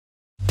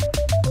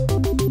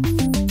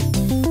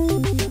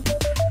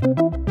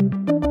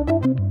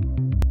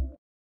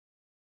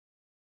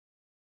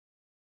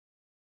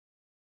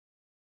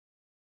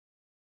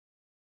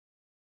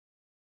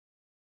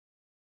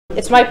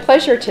It's my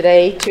pleasure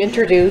today to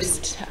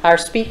introduce our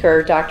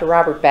speaker, Dr.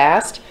 Robert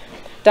Bast.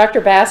 Dr.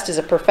 Bast is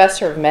a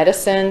professor of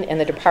medicine in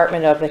the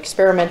Department of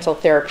Experimental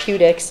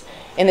Therapeutics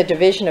in the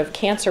Division of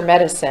Cancer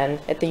Medicine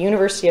at the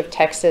University of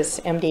Texas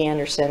MD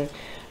Anderson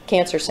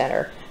Cancer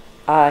Center.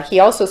 He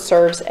also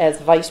serves as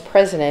Vice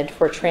President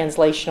for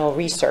Translational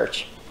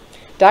Research.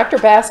 Dr.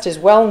 Bast is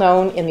well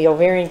known in the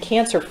ovarian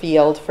cancer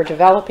field for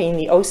developing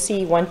the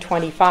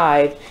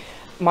OC-125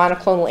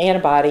 monoclonal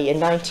antibody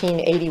in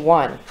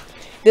 1981.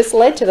 This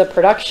led to the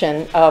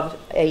production of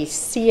a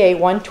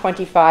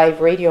CA-125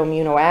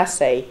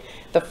 radioimmunoassay,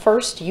 the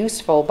first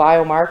useful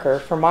biomarker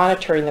for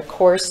monitoring the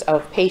course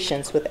of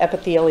patients with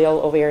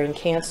epithelial ovarian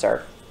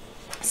cancer.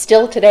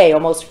 Still today,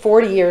 almost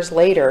 40 years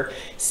later,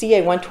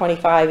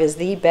 CA-125 is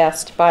the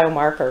best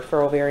biomarker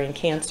for ovarian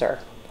cancer.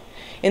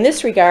 In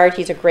this regard,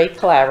 he's a great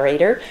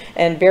collaborator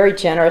and very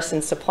generous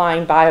in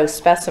supplying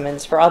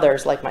biospecimens for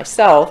others, like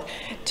myself,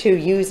 to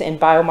use in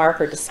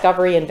biomarker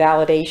discovery and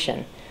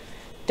validation.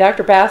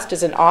 Dr. Bast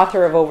is an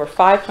author of over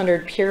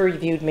 500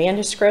 peer-reviewed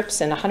manuscripts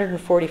and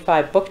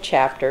 145 book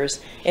chapters,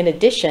 in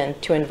addition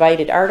to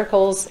invited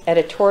articles,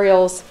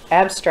 editorials,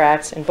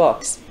 abstracts, and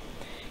books.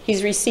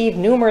 He's received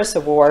numerous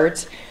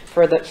awards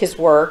for his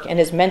work and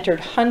has mentored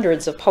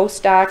hundreds of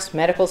postdocs,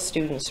 medical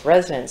students,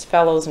 residents,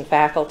 fellows, and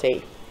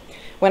faculty.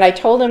 When I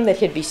told him that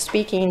he'd be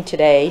speaking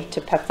today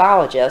to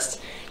pathologists,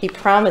 he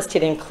promised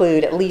he'd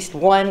include at least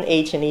one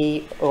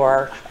H&E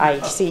or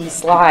IHC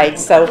slide,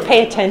 so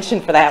pay attention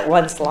for that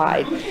one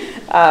slide.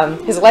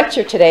 His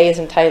lecture today is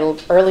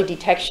entitled Early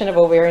Detection of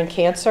Ovarian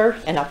Cancer,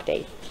 an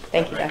Update.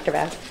 Thank you, Dr.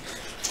 Bast.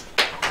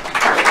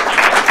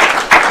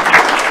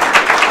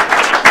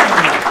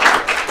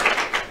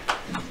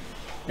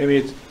 Amy,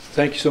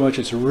 thank you so much.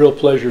 It's a real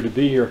pleasure to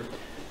be here.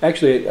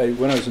 Actually,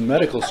 when I was in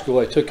medical school,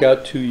 I took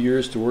out 2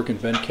 years to work in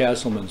Ben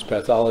Castleman's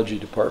pathology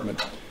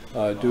department,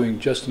 doing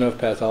just enough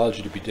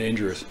pathology to be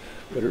dangerous.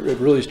 But it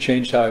really has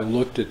changed how I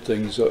looked at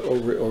things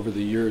over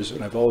the years,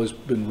 and I've always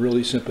been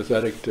really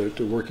sympathetic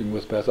to working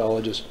with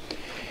pathologists.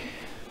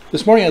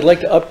 This morning, I'd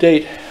like to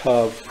update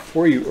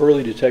for you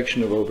early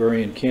detection of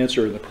ovarian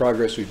cancer and the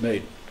progress we've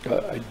made.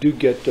 I do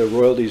get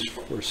royalties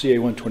for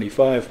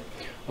CA-125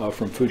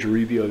 from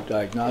Fujirebio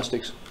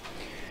Diagnostics.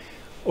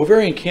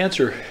 Ovarian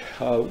cancer,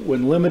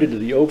 when limited to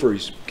the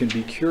ovaries, can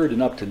be cured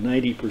in up to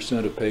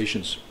 90% of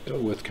patients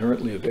with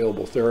currently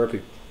available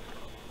therapy,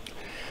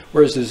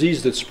 whereas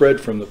disease that's spread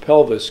from the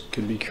pelvis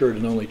can be cured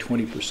in only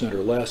 20%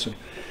 or less. And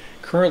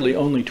currently,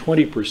 only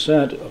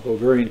 20% of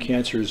ovarian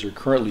cancers are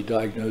currently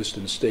diagnosed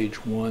in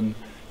stage 1,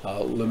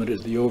 limited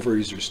to the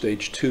ovaries, or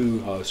stage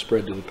 2,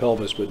 spread to the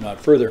pelvis, but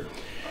not further.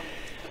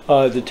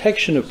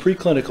 Detection of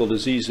preclinical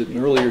disease at an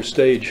earlier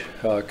stage,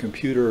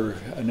 computer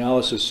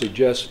analysis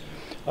suggests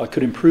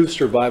could improve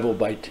survival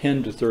by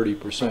 10 to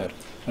 30%.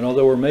 And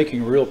although we're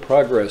making real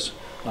progress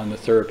on the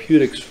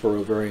therapeutics for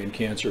ovarian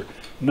cancer,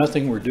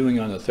 nothing we're doing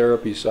on the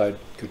therapy side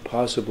could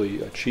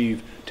possibly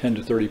achieve 10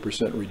 to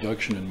 30%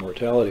 reduction in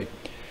mortality.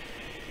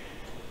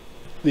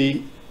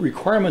 The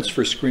requirements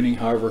for screening,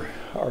 however,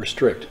 are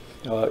strict.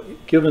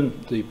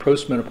 Given the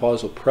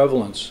postmenopausal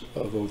prevalence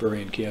of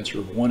ovarian cancer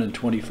of 1 in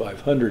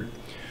 2,500,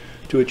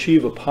 to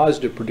achieve a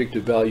positive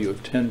predictive value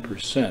of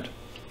 10%,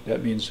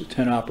 that means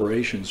 10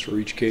 operations for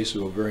each case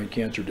of ovarian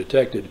cancer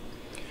detected,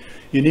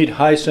 you need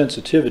high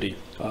sensitivity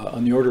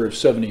on the order of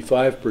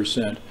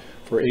 75%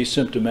 for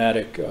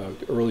asymptomatic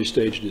early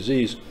stage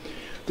disease,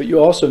 but you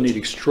also need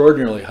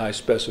extraordinarily high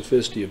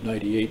specificity of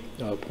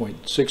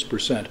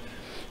 98.6%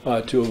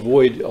 to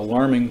avoid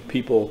alarming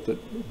people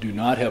that do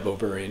not have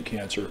ovarian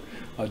cancer,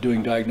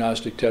 doing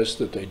diagnostic tests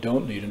that they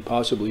don't need, and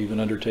possibly even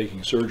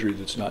undertaking surgery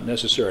that's not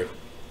necessary.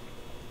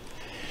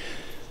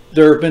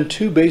 There have been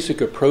two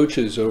basic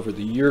approaches over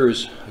the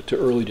years to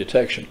early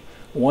detection.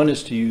 One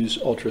is to use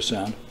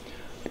ultrasound,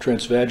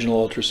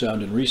 transvaginal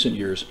ultrasound in recent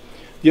years.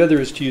 The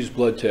other is to use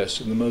blood tests,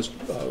 and the most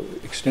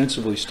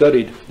extensively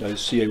studied is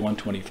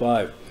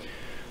CA-125.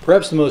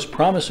 Perhaps the most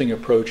promising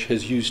approach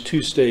has used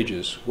two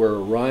stages, where a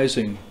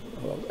rising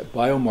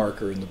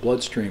biomarker in the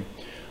bloodstream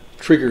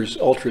triggers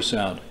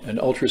ultrasound, and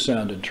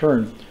ultrasound in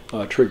turn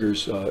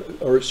triggers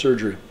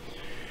surgery.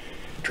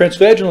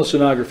 Transvaginal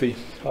sonography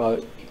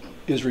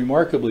is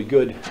remarkably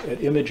good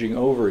at imaging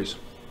ovaries,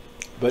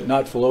 but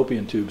not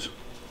fallopian tubes.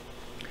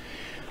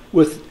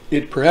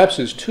 It perhaps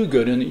is too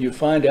good in that you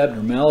find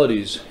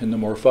abnormalities in the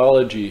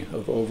morphology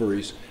of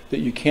ovaries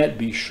that you can't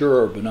be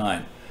sure are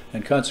benign,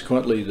 and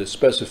consequently the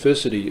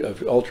specificity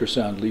of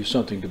ultrasound leaves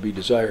something to be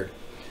desired.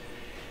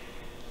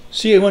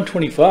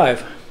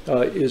 CA-125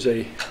 is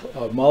a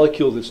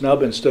molecule that's now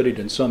been studied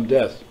in some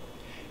depth.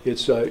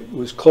 It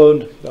was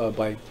cloned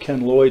by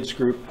Ken Lloyd's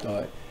group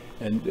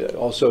and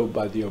also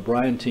by the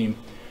O'Brien team.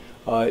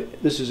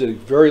 This is a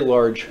very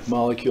large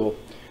molecule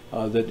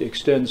that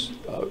extends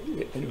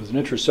with an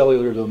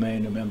intracellular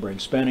domain, a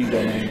membrane-spanning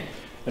domain,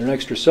 and an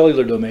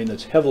extracellular domain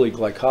that's heavily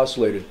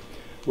glycosylated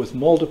with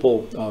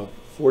multiple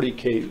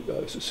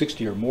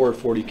 60 or more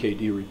 40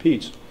 kD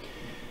repeats.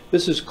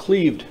 This is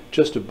cleaved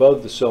just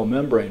above the cell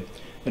membrane,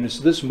 and it's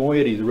this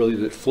moiety really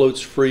that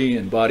floats free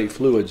in body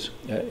fluids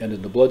and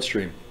in the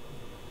bloodstream.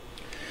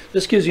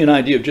 This gives you an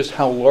idea of just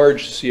how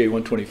large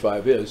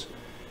CA125 is.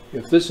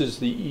 If this is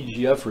the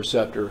EGF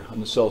receptor on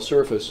the cell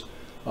surface,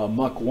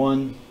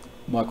 MUC1,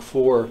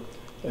 MUC4,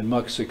 and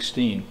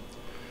MUC16.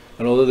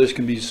 And although there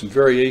can be some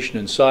variation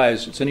in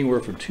size, it's anywhere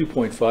from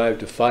 2.5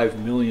 to 5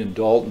 million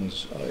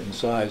Daltons in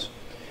size.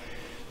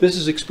 This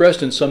is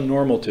expressed in some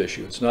normal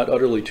tissue. It's not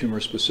utterly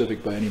tumor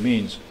specific by any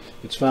means.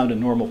 It's found in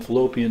normal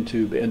fallopian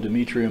tube,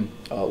 endometrium,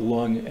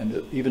 lung,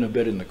 and even a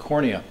bit in the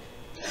cornea.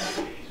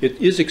 It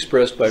is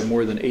expressed by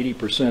more than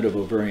 80% of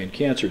ovarian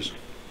cancers.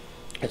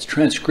 It's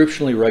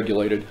transcriptionally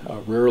regulated,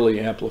 rarely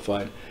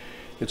amplified.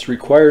 It's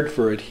required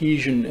for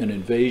adhesion and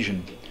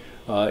invasion,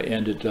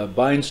 and it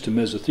binds to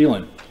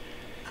mesothelin.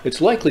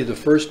 It's likely the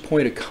first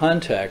point of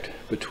contact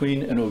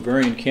between an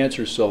ovarian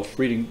cancer cell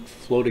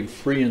floating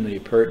free in the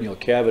peritoneal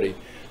cavity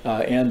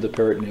and the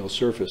peritoneal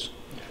surface.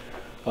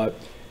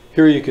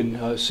 Here you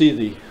can see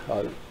the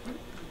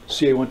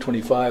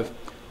CA125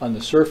 on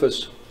the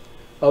surface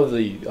of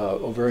the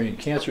ovarian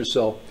cancer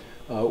cell,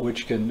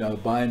 which can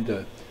bind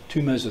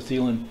to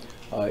mesothelin,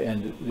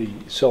 and the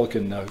cell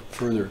can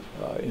further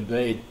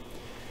invade.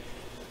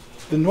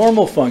 The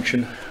normal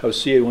function of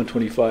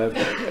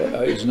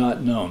CA125 is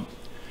not known.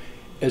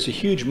 As a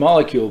huge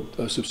molecule,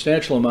 a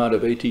substantial amount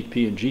of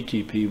ATP and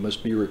GTP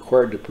must be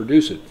required to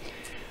produce it.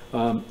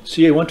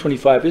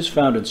 CA125 is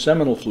found in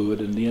seminal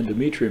fluid in the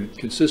endometrium,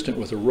 consistent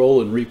with a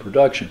role in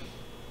reproduction.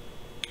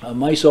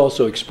 Mice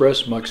also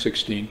express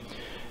MUC16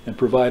 and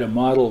provide a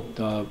model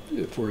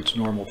for its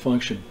normal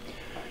function.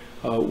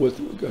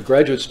 With a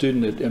graduate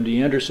student at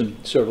MD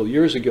Anderson several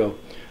years ago,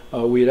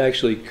 we had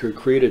actually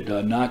created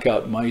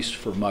knockout mice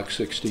for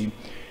MUC16,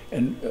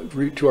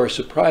 and to our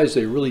surprise,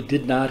 they really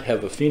did not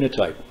have a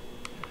phenotype.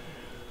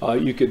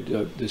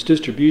 This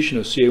distribution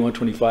of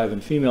CA125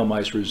 in female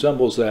mice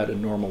resembles that in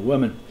normal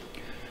women.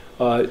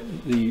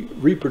 The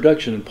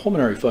reproduction and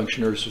pulmonary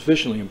function are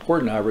sufficiently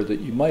important, however, that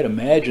you might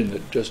imagine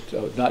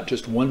that not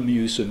just one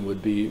mucin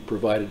would be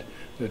provided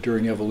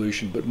during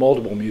evolution, but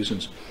multiple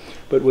mucins.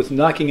 But with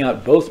knocking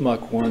out both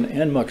MUC1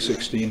 and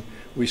MUC16,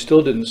 we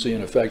still didn't see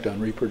an effect on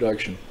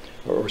reproduction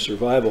or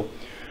survival.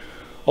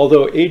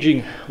 Although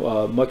aging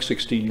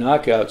MUC16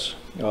 knockouts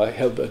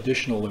have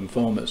additional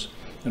lymphomas,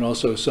 and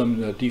also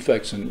some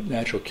defects in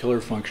natural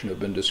killer function have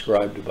been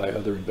described by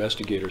other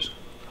investigators.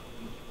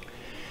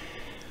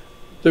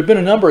 There have been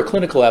a number of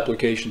clinical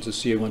applications of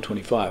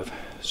CA125.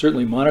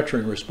 Certainly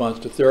monitoring response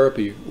to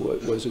therapy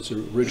was its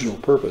original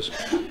purpose.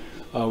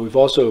 We've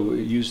also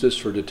used this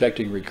for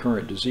detecting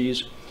recurrent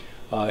disease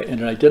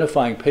and in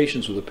identifying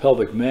patients with a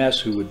pelvic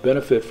mass who would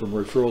benefit from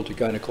referral to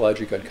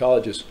gynecologic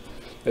oncologists.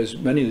 As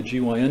many of the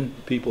GYN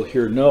people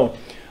here know,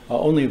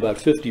 only about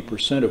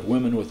 50% of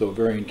women with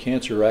ovarian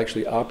cancer are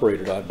actually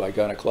operated on by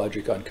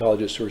gynecologic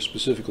oncologists who are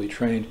specifically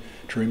trained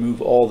to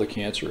remove all the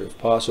cancer if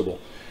possible.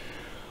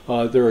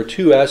 There are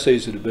two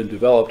assays that have been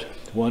developed,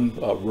 one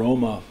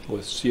ROMA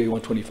with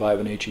CA125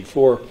 and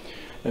HE4,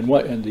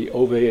 and the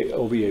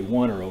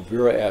OVA1 or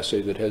OVERA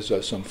assay that has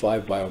some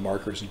 5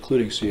 biomarkers,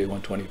 including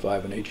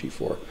CA125 and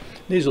HE4.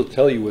 These will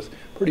tell you with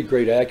pretty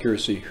great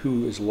accuracy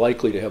who is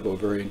likely to have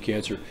ovarian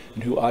cancer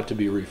and who ought to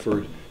be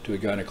referred to a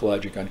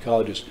gynecologic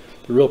oncologist.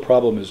 The real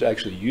problem is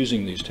actually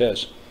using these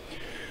tests.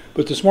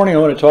 But this morning I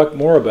want to talk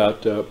more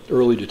about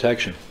early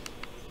detection.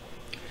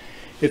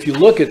 If you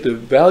look at the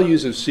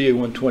values of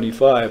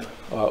CA125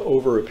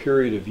 over a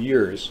period of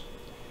years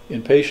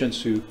in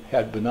patients who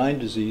had benign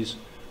disease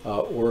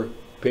or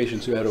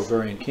patients who had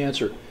ovarian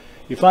cancer,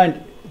 you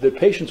find that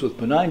patients with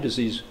benign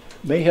disease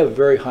may have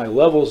very high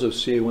levels of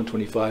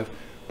CA125,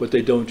 but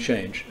they don't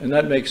change. And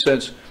that makes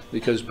sense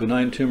because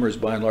benign tumors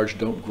by and large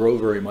don't grow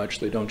very much.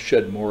 They don't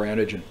shed more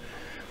antigen.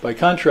 By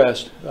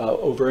contrast,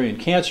 ovarian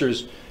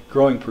cancers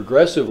growing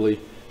progressively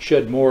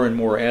shed more and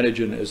more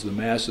antigen as the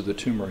mass of the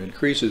tumor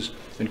increases,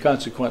 and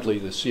consequently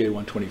the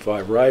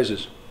CA125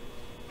 rises.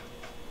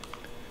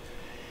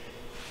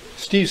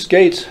 Steve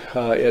Skates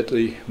at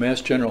the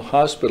Mass General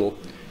Hospital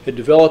had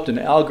developed an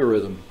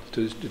algorithm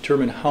to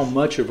determine how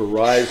much of a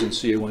rise in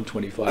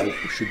CA125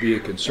 should be a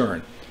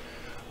concern.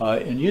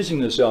 And using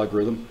this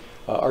algorithm,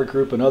 our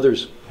group and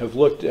others have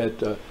looked at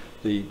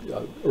the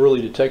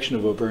early detection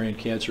of ovarian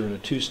cancer in a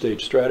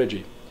two-stage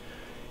strategy.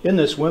 In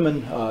this,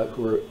 women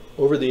who are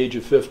over the age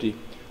of 50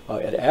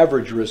 at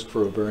average risk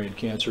for ovarian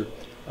cancer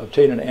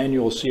obtain an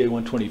annual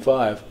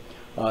CA125,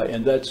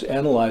 and that's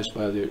analyzed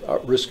by the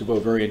risk of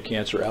ovarian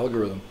cancer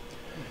algorithm.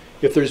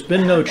 If there's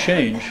been no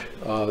change,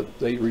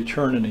 they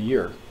return in a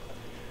year.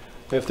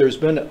 If there's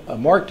been a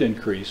marked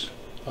increase,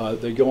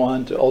 they go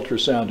on to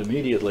ultrasound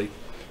immediately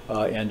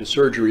and to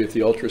surgery if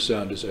the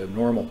ultrasound is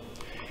abnormal.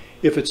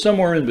 If it's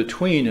somewhere in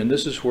between, and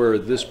this is where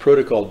this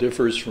protocol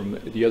differs from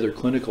the other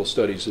clinical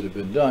studies that have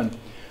been done,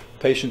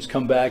 patients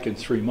come back in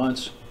 3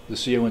 months, the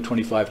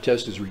CA125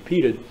 test is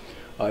repeated.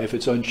 If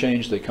it's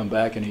unchanged, they come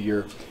back in a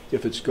year.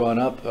 If it's gone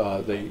up,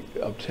 they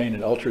obtain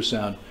an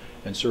ultrasound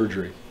and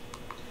surgery.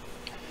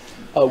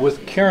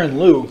 With Karen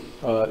Liu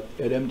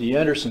at MD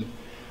Anderson,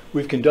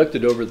 we've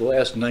conducted over the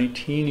last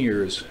 19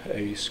 years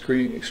a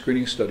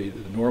screening study,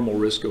 the Normal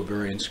Risk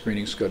Ovarian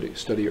Screening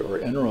Study, or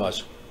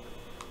NROS.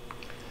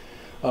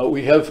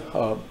 We have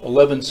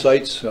 11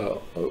 sites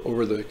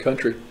over the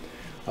country.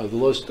 I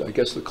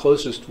guess the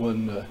closest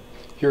one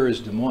here is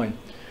Des Moines.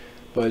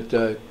 But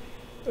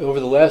over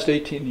the last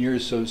 18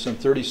 years, so some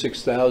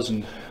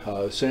 36,000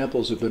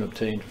 samples have been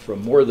obtained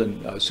from more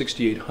than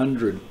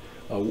 6,800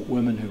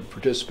 women who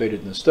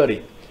participated in the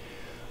study.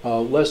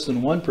 Less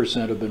than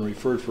 1% have been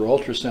referred for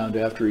ultrasound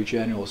after each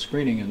annual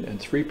screening, and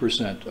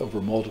 3% over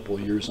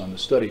multiple years on the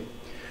study.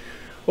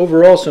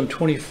 Overall, some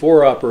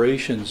 24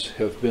 operations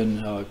have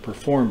been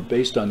performed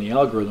based on the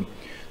algorithm.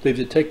 They've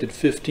detected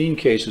 15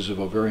 cases of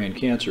ovarian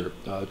cancer.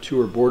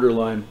 2 are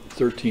borderline,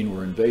 13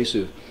 were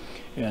invasive,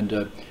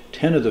 and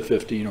 10 of the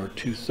 15, or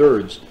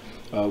 2/3,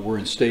 were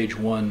in stage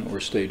 1 or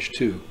stage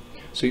 2.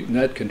 So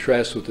that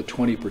contrasts with the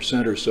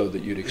 20% or so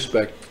that you'd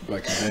expect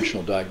by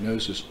conventional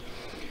diagnosis.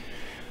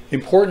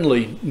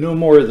 Importantly, no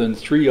more than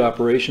 3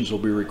 operations will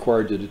be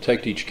required to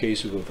detect each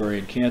case of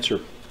ovarian cancer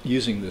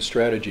using this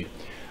strategy.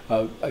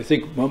 I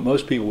think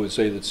most people would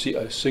say that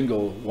a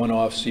single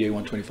one-off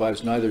CA-125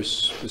 is neither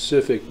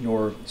specific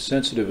nor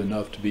sensitive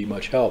enough to be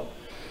much help.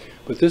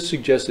 But this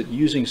suggests that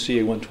using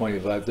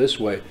CA-125 this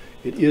way,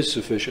 it is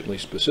sufficiently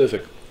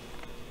specific.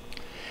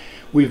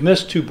 We've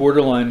missed 2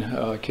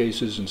 borderline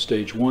cases in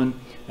stage 1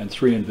 and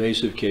 3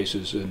 invasive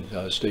cases in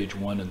stage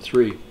 1 and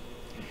 3.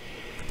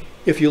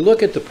 If you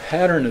look at the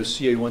pattern of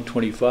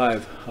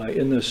CA-125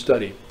 in this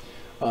study,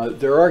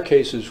 there are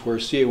cases where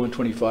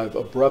CA-125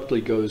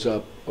 abruptly goes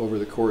up over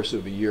the course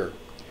of a year.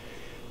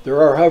 There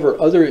are, however,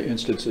 other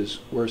instances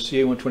where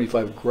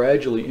CA-125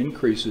 gradually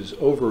increases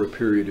over a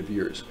period of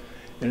years.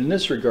 And in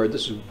this regard,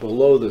 this is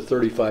below the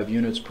 35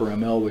 units per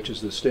ml, which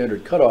is the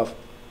standard cutoff.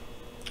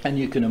 And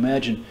you can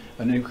imagine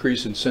an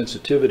increase in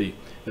sensitivity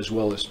as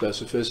well as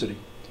specificity.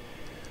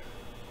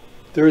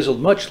 There is a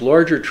much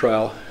larger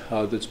trial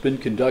that's been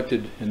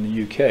conducted in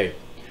the UK.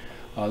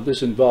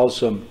 This involves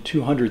some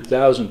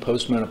 200,000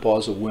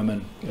 postmenopausal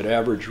women at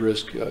average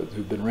risk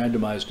who've been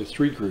randomized to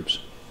 3 groups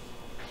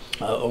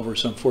over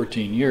some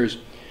 14 years.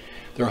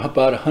 There are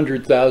about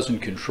 100,000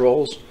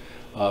 controls,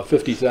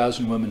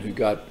 50,000 women who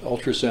got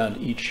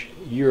ultrasound each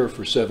year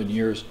for 7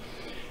 years,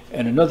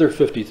 and another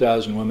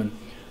 50,000 women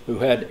who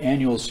had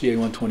annual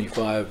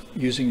CA-125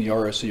 using the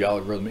RSC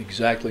algorithm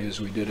exactly as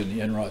we did in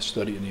the NROS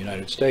study in the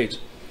United States.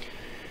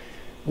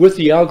 With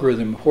the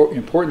algorithm,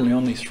 importantly,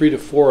 only 3 to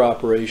 4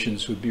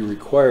 operations would be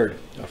required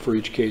for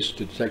each case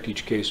to detect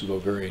each case of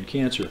ovarian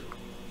cancer.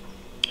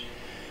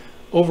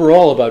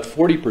 Overall, about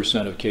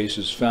 40% of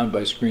cases found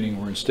by screening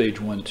were in stage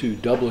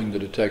 1-2, doubling the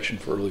detection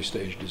for early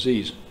stage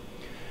disease.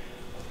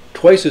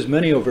 Twice as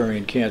many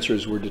ovarian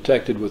cancers were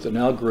detected with an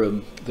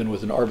algorithm than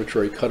with an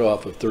arbitrary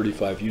cutoff of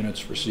 35 units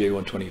for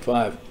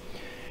CA-125.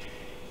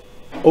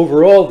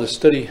 Overall, the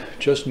study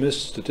just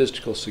missed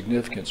statistical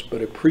significance,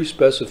 but a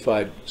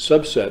pre-specified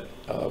subset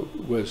of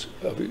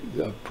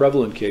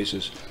prevalent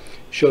cases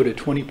showed a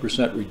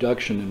 20%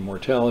 reduction in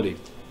mortality,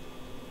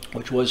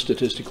 which was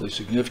statistically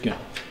significant.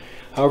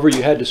 However,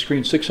 you had to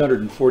screen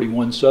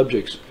 641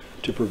 subjects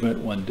to prevent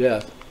 1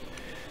 death.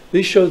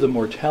 These show the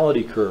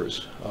mortality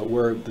curves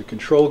where the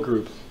control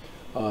group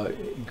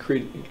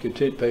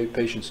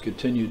patients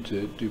continued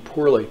to do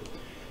poorly.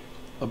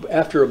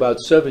 After about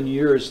 7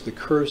 years, the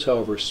curves,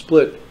 however,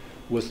 split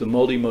with the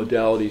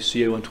multimodality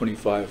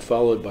CA-125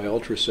 followed by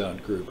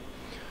ultrasound group.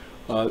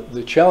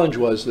 The challenge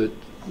was that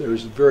there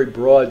was very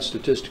broad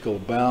statistical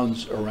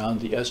bounds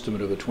around the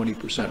estimate of a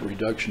 20%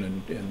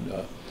 reduction in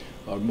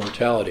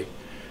mortality.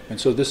 And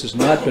so this has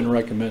not been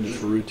recommended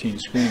for routine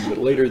screening, but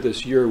later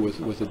this year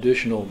with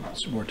additional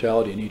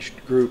mortality in each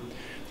group,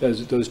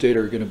 those data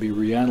are going to be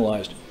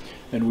reanalyzed,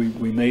 and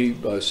we may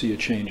see a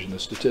change in the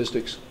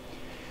statistics.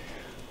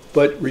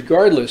 But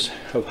regardless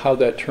of how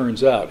that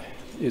turns out,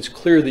 it's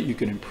clear that you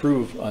can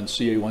improve on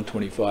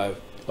CA-125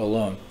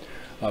 alone.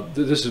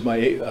 This is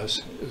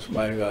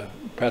my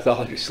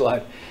pathology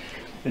slide.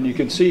 And you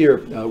can see here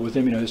with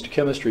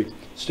immunohistochemistry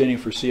staining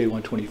for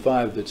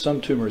CA-125 that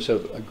some tumors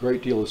have a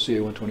great deal of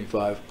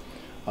CA-125,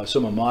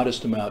 some a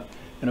modest amount,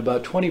 and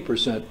about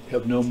 20%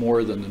 have no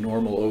more than the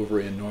normal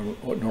ovary and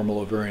normal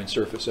ovarian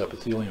surface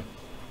epithelium.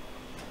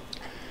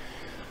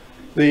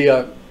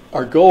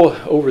 Our goal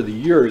over the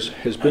years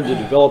has been to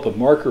develop a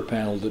marker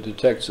panel that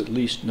detects at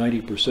least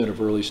 90%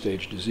 of early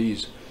stage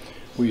disease.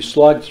 We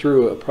slogged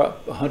through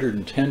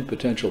 110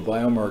 potential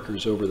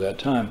biomarkers over that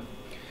time.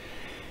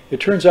 It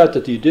turns out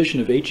that the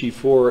addition of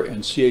HE4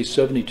 and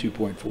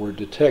CA72.4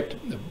 detect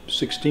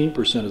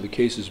 16% of the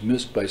cases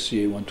missed by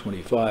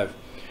CA-125,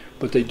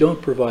 but they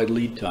don't provide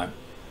lead time.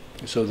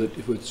 So that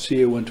if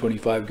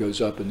CA-125 goes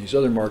up and these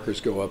other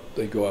markers go up,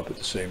 they go up at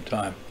the same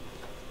time.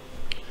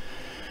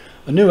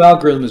 A new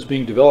algorithm is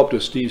being developed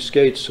with Steve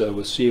Skates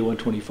with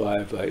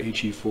CA-125,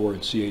 HE4,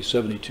 and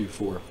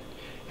CA72.4.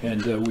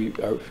 And we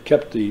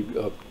kept the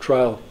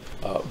trial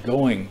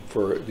going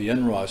for the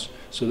NROS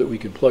so that we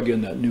can plug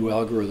in that new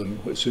algorithm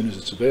as soon as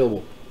it's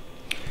available.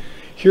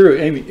 Here,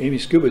 Amy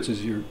Skubitz,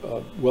 as you're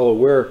well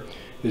aware,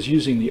 is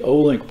using the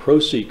Olink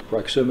ProSeq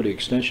proximity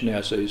extension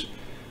assays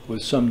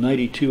with some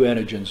 92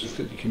 antigens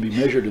that can be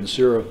measured in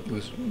serum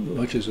with as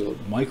much as a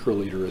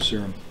microliter of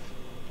serum.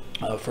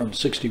 from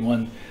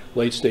 61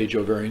 late-stage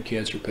ovarian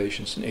cancer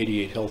patients and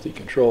 88 healthy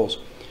controls.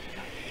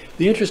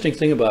 The interesting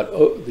thing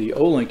about the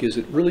O-link is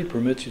it really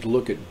permits you to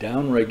look at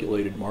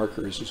down-regulated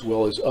markers as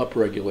well as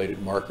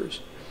up-regulated markers.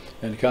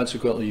 And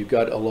consequently, you've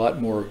got a lot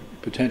more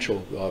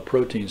potential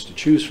proteins to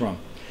choose from.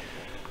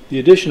 The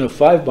addition of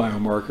 5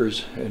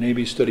 biomarkers in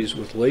AB studies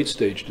with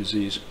late-stage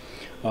disease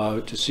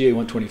to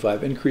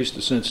CA-125 increased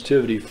the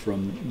sensitivity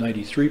from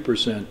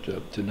 93%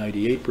 to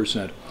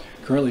 98%.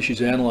 Currently,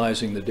 she's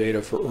analyzing the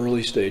data for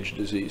early-stage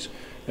disease,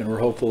 and we're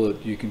hopeful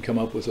that you can come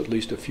up with at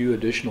least a few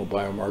additional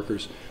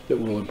biomarkers that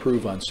will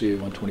improve on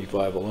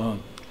CA-125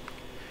 alone.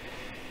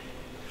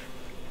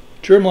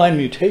 Germline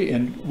mutation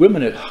in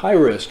women at high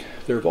risk,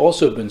 there have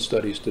also been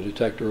studies to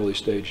detect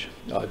early-stage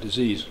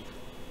disease.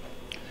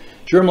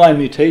 Germline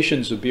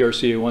mutations of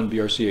BRCA1,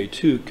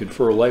 BRCA2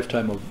 confer a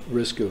lifetime of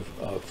risk of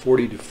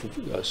 40 to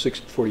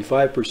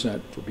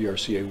 45% for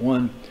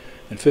BRCA1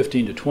 and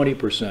 15 to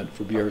 20%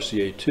 for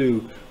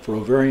BRCA2 for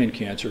ovarian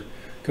cancer,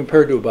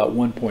 compared to about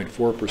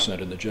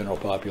 1.4% in the general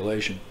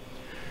population.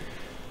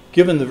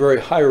 Given the very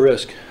high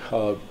risk,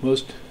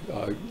 most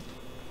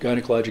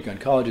gynecologic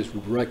oncologists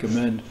would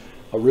recommend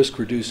a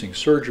risk-reducing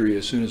surgery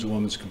as soon as a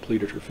woman's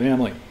completed her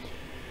family.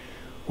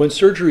 When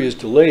surgery is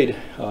delayed,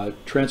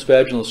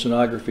 transvaginal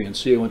sonography and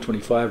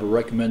CA-125 are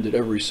recommended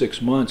every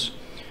 6 months,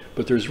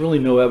 but there's really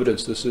no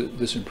evidence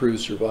this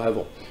improves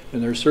survival.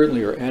 And there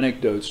certainly are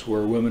anecdotes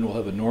where women will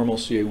have a normal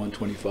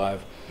CA-125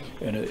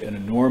 and a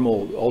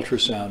normal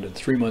ultrasound, and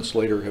 3 months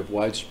later have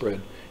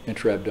widespread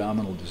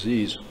intra-abdominal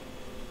disease.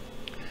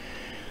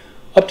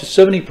 Up to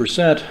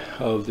 70%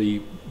 of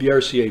the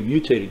BRCA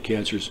mutated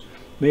cancers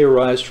may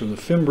arise from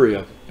the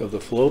fimbria of the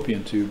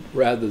fallopian tube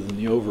rather than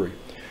the ovary.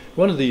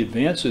 One of the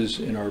advances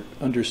in our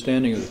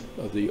understanding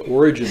of the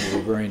origin of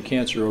ovarian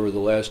cancer over the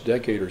last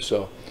decade or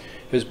so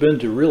has been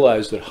to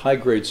realize that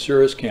high-grade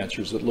serous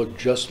cancers that look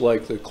just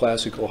like the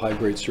classical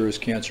high-grade serous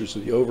cancers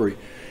of the ovary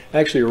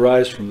actually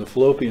arise from the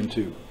fallopian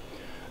tube.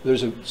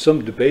 There's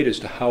some debate as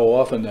to how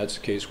often that's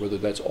the case, whether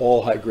that's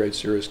all high-grade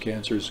serous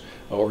cancers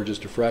or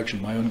just a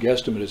fraction. My own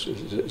guesstimate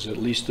is at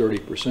least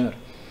 30%.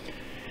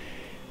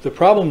 The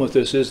problem with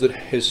this is that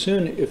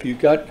if you've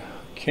got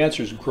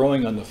cancers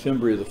growing on the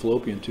fimbria of the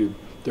fallopian tube,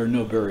 there are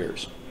no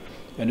barriers.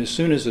 And as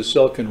soon as the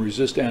cell can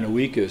resist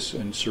anoecus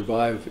and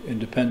survive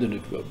independent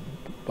of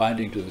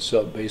binding to the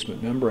cell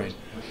basement membrane,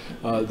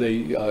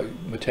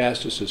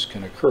 metastasis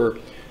can occur,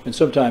 and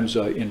sometimes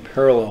in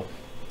parallel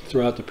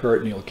throughout the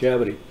peritoneal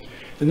cavity.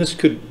 And this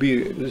could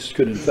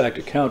in fact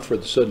account for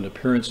the sudden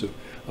appearance of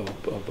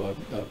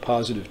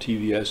positive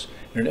TVS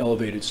and an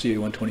elevated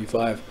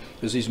CA-125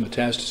 as these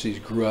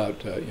metastases grew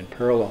out in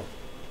parallel.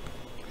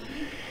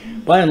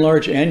 By and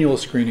large, annual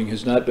screening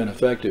has not been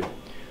effective.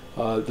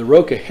 The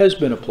ROCA has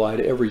been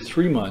applied every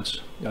 3 months,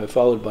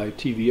 followed by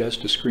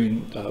TVS to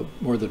screen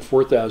more than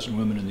 4,000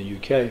 women in the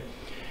UK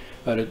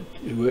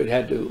who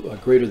had a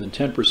greater than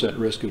 10%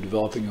 risk of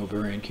developing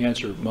ovarian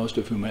cancer, most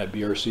of whom had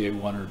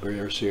BRCA1 or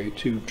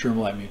BRCA2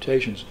 germline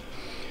mutations.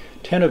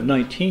 10 of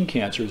 19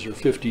 cancers, or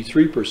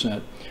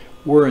 53%,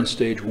 were in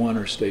stage 1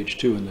 or stage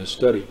 2 in this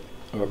study,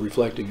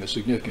 reflecting a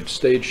significant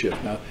stage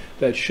shift. Now,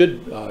 that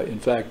should, in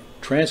fact,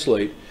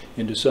 translate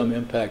into some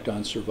impact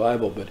on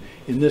survival, but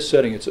in this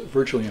setting it's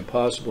virtually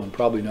impossible and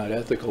probably not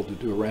ethical to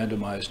do a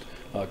randomized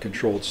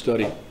controlled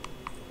study.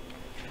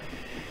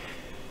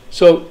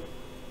 So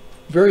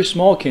very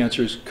small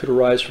cancers could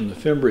arise from the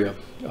fimbria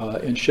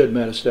and shed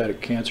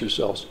metastatic cancer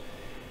cells.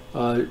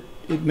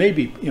 It may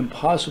be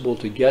impossible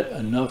to get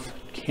enough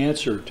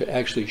cancer to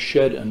actually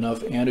shed enough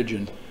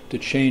antigen to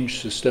change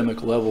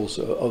systemic levels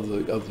of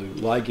the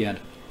ligand.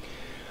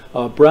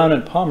 Brown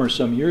and Palmer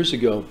some years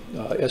ago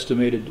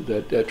estimated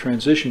that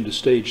transition to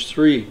stage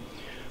 3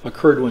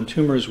 occurred when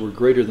tumors were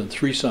greater than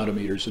 3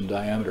 centimeters in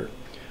diameter.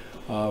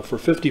 For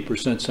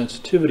 50%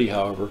 sensitivity,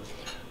 however,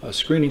 a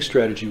screening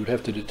strategy would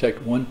have to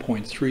detect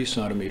 1.3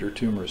 centimeter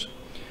tumors.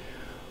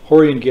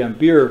 Horry and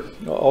Gambier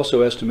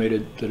also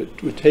estimated that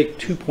it would take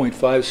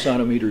 2.5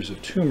 centimeters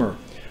of tumor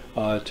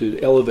to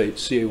elevate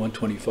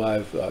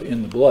CA-125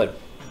 in the blood.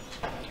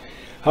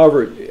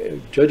 However,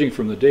 judging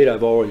from the data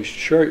I've already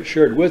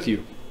shared with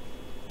you,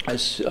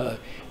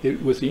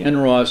 with the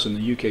NROS and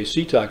the UK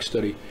CTOX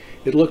study,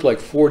 it looked like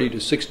 40 to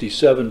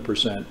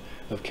 67%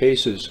 of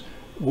cases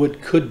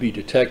could be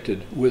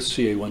detected with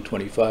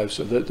CA-125,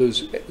 so that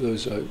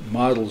those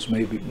models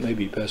may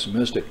be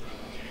pessimistic.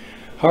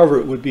 However,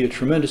 it would be a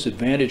tremendous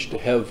advantage to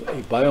have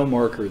a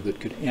biomarker that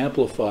could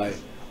amplify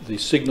the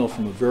signal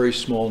from a very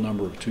small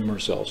number of tumor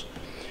cells.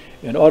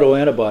 And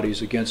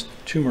autoantibodies against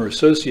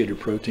tumor-associated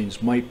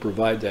proteins might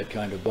provide that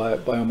kind of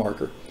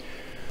biomarker.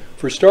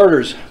 For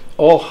starters,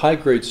 all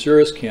high-grade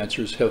serous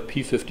cancers have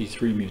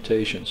p53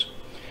 mutations.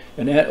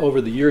 And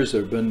over the years,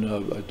 there have been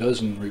a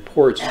dozen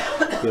reports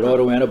that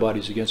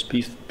autoantibodies against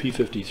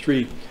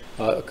p53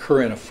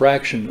 occur in a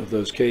fraction of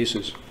those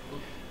cases.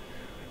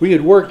 We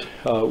had worked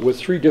with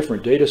 3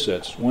 different data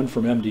sets, one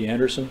from MD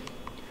Anderson,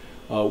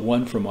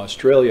 one from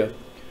Australia,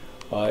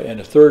 and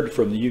a third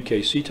from the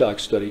UK CTOX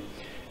study,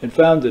 and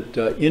found that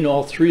in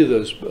all 3 of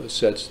those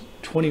sets,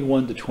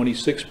 21 to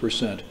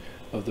 26%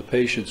 of the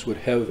patients would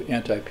have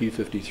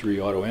anti-p53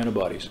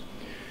 autoantibodies.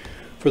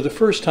 For the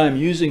first time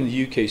using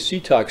the UK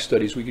CTOX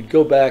studies, we could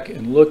go back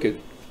and look at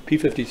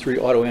p53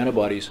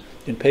 autoantibodies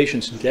in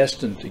patients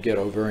destined to get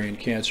ovarian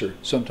cancer,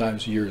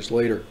 sometimes years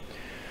later.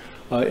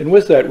 And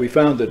with that, we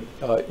found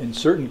that in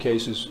certain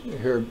cases,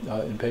 here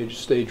in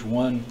stage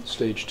 1,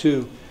 stage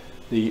 2,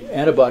 the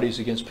antibodies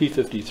against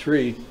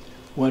p53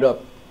 went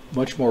up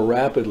much more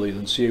rapidly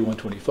than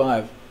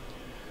CA125.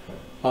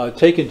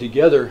 Taken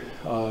together,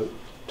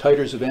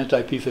 titers of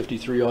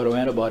anti-p53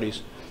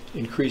 autoantibodies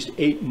increased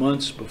 8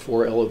 months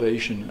before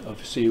elevation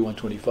of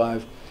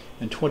CA125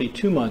 and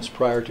 22 months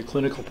prior to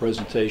clinical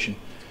presentation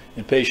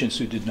in patients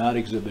who did not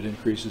exhibit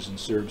increases in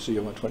serum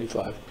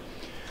CA125.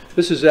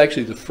 This is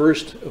actually the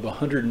first of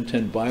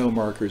 110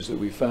 biomarkers that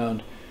we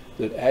found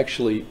that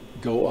actually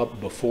go up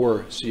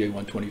before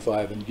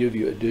CA125 and give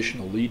you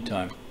additional lead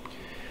time.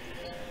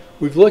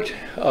 We've looked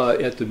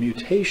at the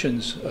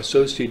mutations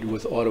associated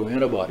with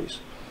autoantibodies.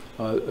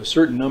 A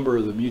certain number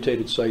of the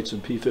mutated sites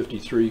in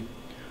p53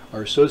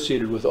 are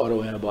associated with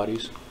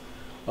autoantibodies,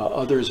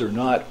 others are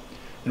not,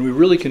 and we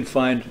really can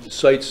find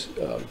sites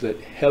that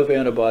have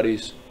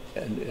antibodies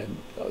and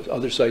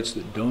other sites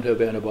that don't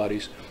have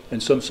antibodies,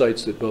 and some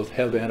sites that both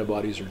have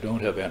antibodies or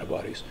don't have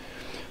antibodies.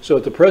 So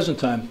at the present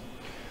time,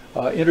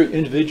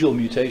 individual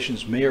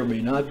mutations may or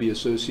may not be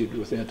associated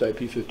with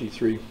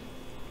anti-p53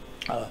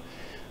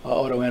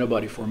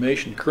 autoantibody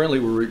formation. Currently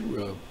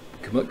we're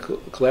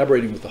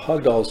collaborating with the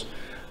Hogdals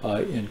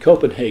in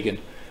Copenhagen,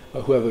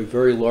 who have a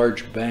very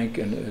large bank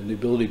and the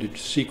ability to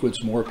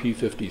sequence more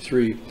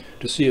p53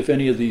 to see if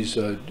any of these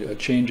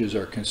changes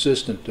are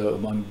consistent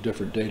among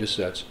different data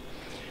sets.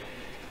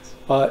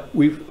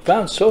 We've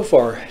found so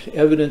far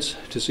evidence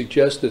to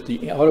suggest that the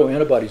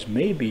autoantibodies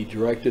may be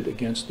directed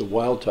against the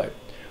wild type.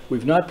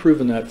 We've not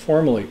proven that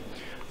formally,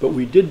 but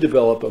we did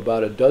develop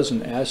about a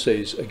dozen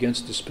assays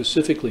against the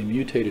specifically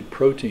mutated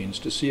proteins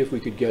to see if we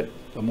could get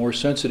a more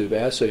sensitive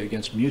assay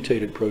against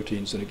mutated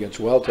proteins than against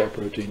wild type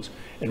proteins,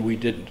 and we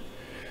didn't.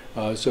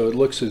 So it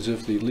looks as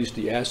if at least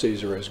the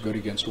assays are as good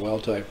against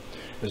wild type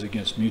as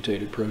against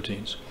mutated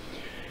proteins.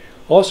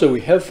 Also,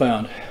 we have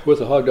found with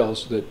the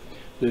Hogdals that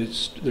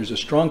there's a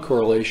strong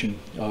correlation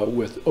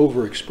with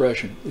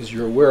overexpression. As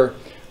you're aware,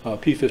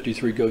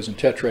 p53 goes in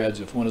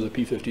tetrads. If one of the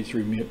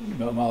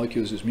p53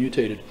 molecules is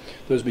mutated,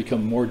 those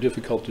become more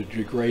difficult to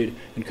degrade,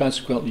 and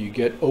consequently you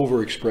get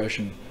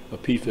overexpression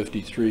of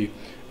p53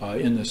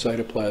 in the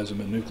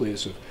cytoplasm and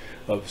nucleus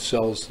of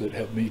cells that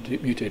have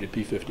mutated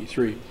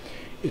p53.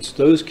 It's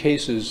those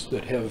cases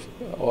that have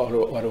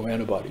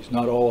autoantibodies,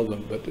 not all of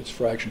them, but it's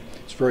fraction.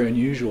 It's very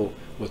unusual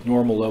with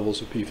normal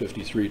levels of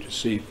p53 to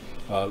see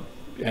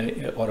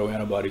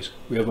autoantibodies.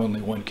 We have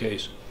only one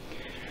case.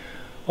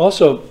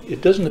 Also,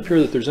 it doesn't appear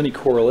that there's any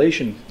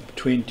correlation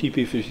between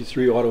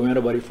TP53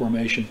 autoantibody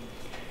formation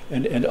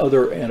and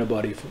other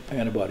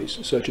antibodies,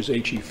 such as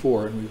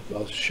HE4, and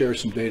I'll share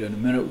some data in a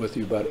minute with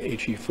you about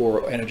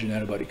HE4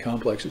 antigen-antibody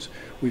complexes.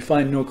 We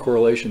find no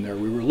correlation there.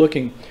 We were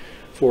looking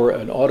for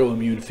an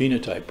autoimmune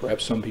phenotype.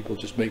 Perhaps some people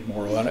just make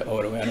more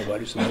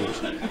autoantibodies than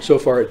others. So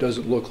far, it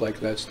doesn't look like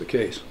that's the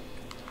case.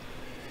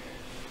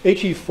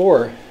 HE4,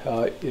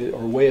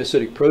 or whey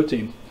acidic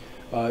protein,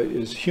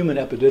 is human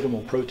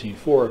epididymal protein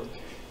 4,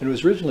 and it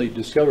was originally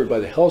discovered by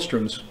the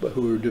Hellstroms,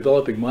 who were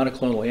developing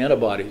monoclonal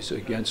antibodies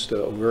against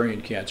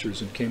ovarian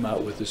cancers and came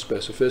out with this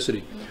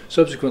specificity.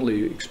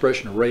 Subsequently,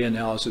 expression array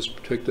analysis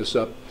picked this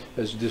up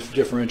as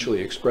differentially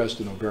expressed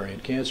in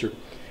ovarian cancer.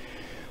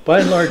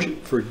 By and large,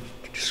 for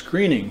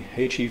screening,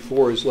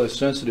 HE4 is less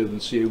sensitive than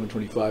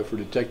CA125 for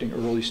detecting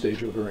early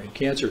stage ovarian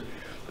cancer,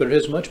 but it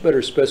has much better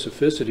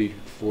specificity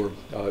for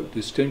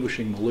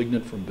distinguishing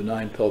malignant from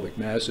benign pelvic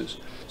masses.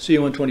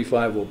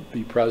 CA125 will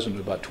be present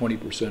in about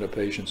 20% of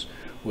patients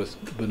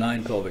with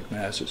benign pelvic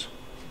masses.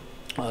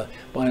 By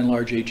and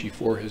large,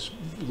 HE4 has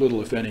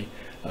little, if any,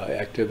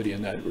 activity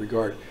in that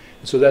regard.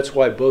 And so that's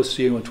why both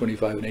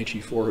CA125 and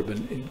HE4 have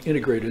been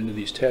integrated into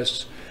these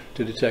tests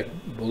to detect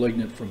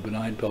malignant from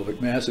benign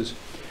pelvic masses.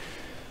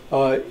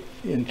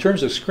 In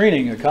terms of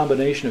screening, a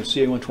combination of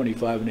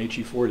CA125 and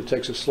HE4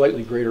 detects a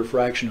slightly greater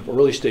fraction of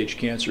early stage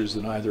cancers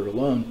than either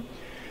alone.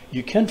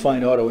 You can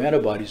find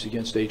autoantibodies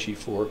against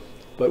HE4,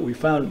 but we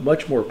found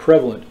much more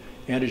prevalent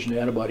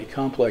antigen-antibody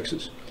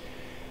complexes.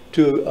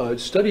 To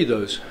study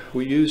those,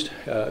 we used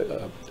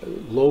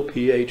low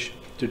pH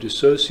to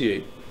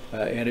dissociate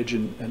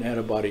antigen and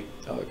antibody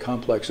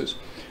complexes.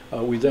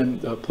 We then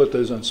put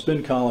those on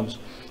spin columns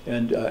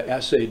and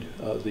assayed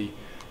the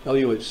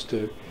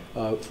eluates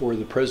for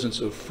the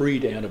presence of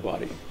freed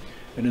antibody.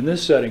 And in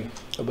this setting,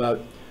 about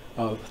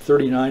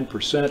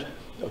 39%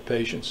 of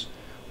patients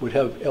would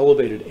have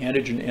elevated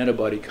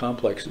antigen-antibody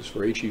complexes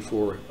for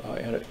HE4.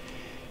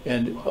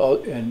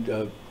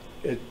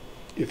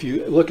 If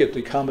you look at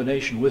the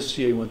combination with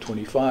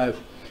CA125,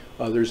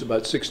 there's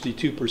about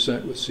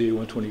 62% with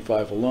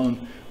CA125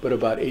 alone, but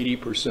about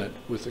 80%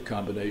 with the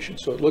combination.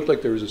 So it looked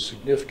like there was a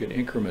significant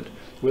increment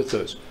with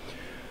those.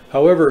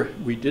 However,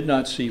 we did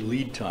not see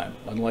lead time,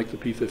 unlike the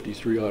p53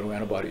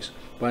 autoantibodies.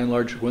 By and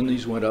large, when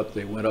these went up,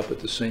 they went up at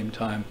the same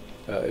time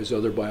as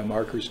other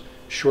biomarkers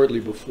shortly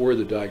before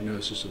the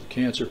diagnosis of the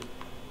cancer.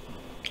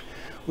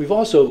 We've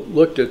also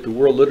looked at the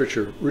world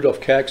literature.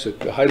 Rudolf Kax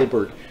at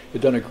Heidelberg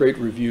had done a great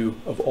review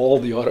of all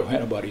the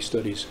autoantibody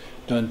studies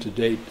done to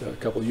date a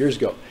couple of years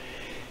ago.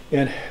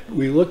 And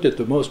we looked at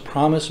the most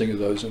promising of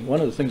those, and one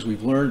of the things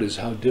we've learned is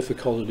how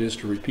difficult it is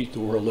to repeat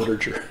the world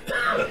literature.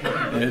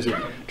 And as it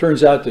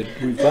turns out,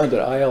 that we found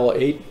that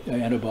IL-8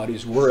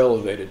 antibodies were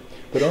elevated,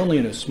 but only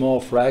in a small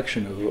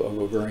fraction of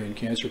ovarian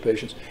cancer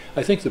patients.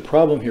 I think the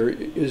problem here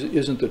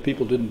isn't that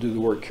people didn't do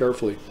the work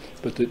carefully,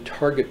 but the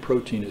target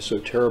protein is so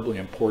terribly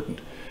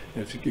important.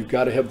 If you've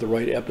got to have the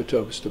right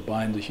epitopes to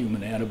bind the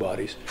human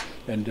antibodies,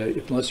 and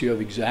unless you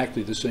have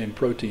exactly the same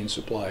protein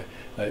supply,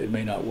 it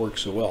may not work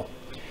so well.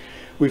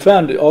 We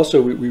found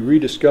also, we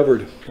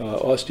rediscovered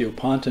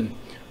osteopontin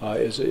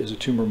as a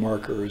tumor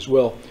marker as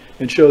well,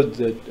 and showed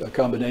that a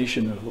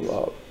combination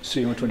of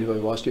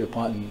CA125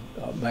 osteopontin,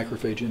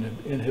 macrophage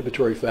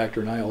inhibitory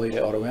factor, and IL-8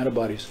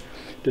 autoantibodies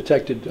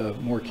detected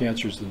more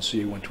cancers than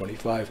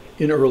CA125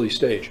 in early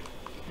stage.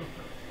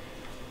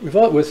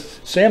 With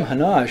Sam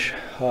Hanash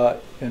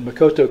and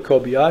Makoto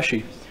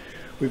Kobayashi,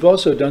 we've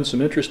also done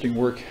some interesting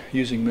work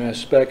using mass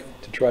spec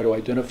to try to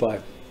identify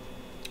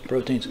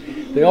proteins.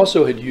 They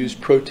also had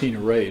used protein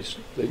arrays.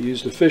 They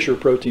used a Fisher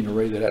protein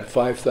array that had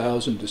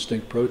 5,000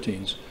 distinct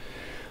proteins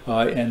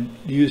and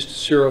used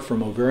sera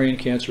from ovarian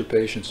cancer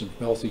patients and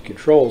healthy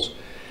controls,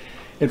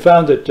 and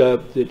found that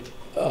of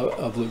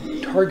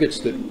the targets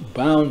that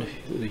bound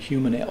the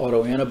human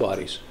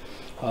autoantibodies,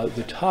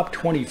 the top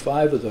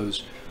 25 of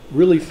those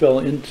really fell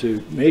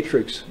into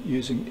matrix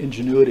using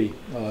Ingenuity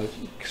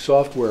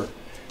software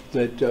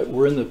that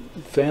were in the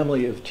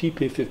family of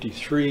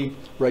TP53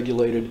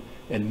 regulated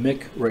and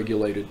MYC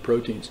regulated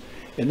proteins.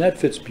 And that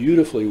fits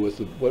beautifully with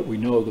what we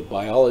know of the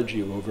biology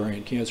of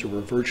ovarian cancer,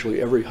 where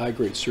virtually every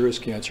high-grade serous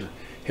cancer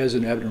has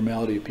an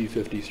abnormality of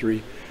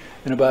P53,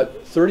 and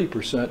about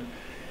 30%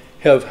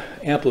 have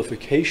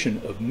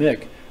amplification of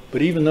MYC,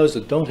 but even those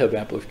that don't have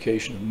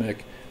amplification of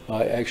MYC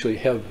actually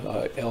have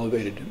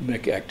elevated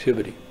MYC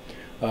activity.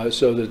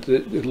 So that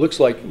it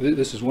looks like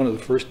this is one of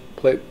the first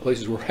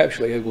places we're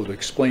actually able to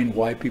explain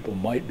why people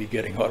might be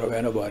getting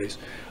autoantibodies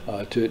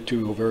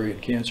to ovarian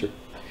cancer.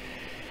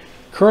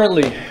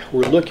 Currently,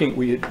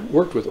 we had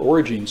worked with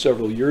Origin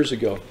several years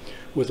ago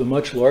with a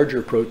much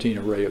larger protein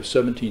array of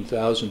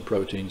 17,000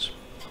 proteins.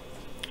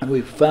 And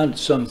we've found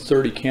some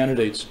 30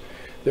 candidates.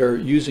 They're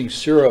using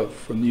sera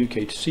from the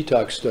UK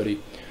CTOX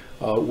study,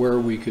 where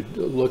we could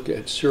look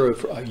at sera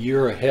for a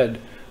year ahead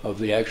of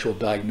the actual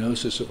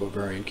diagnosis of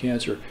ovarian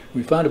cancer.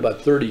 We found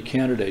about 30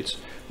 candidates.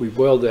 We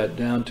boiled that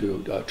down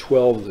to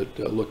 12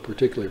 that look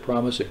particularly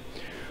promising.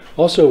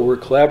 Also, we're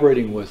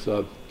collaborating with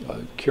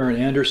Karen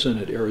Anderson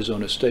at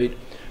Arizona State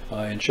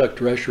and Chuck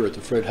Drescher at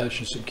the Fred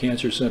Hutchinson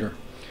Cancer Center,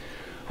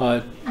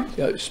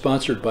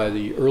 sponsored by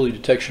the Early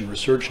Detection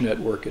Research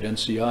Network at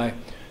NCI,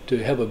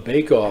 to have a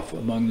bake-off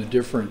among the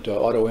different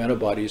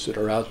autoantibodies that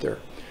are out there.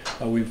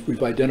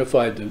 We've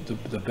identified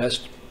the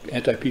best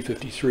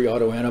anti-P53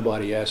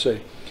 autoantibody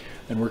assay,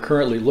 and we're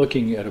currently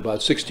looking at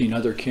about 16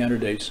 other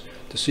candidates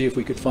to see if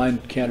we could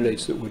find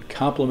candidates that would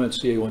complement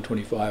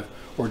CA125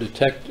 or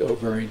detect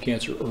ovarian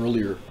cancer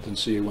earlier than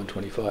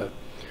CA125.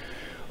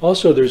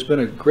 Also, there's been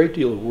a great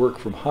deal of work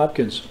from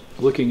Hopkins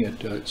looking at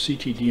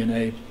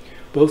ctDNA,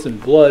 both in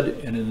blood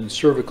and in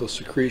cervical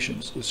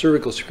secretions. The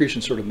cervical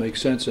secretions sort of make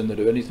sense in that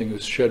if anything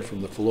is shed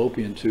from the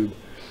fallopian tube,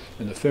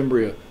 and the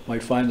fimbria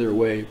might find their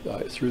way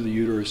through the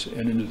uterus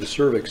and into the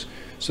cervix,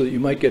 so that you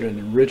might get an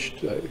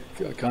enriched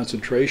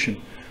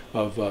concentration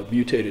of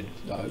mutated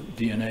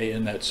DNA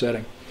in that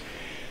setting.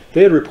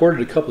 They had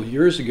reported a couple of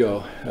years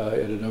ago at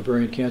an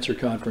ovarian cancer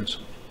conference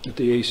that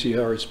the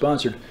ACR had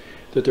sponsored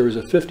that there was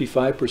a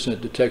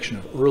 55% detection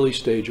of early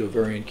stage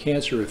ovarian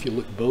cancer if you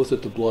look both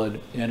at the blood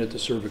and at the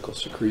cervical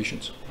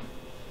secretions.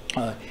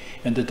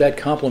 And that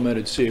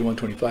complemented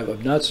CA125.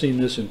 I've not seen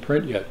this in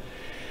print yet.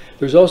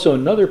 There's also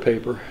another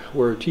paper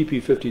where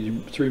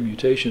TP53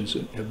 mutations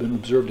have been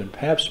observed in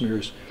Pap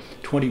smears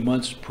 20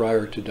 months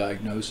prior to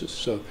diagnosis.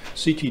 So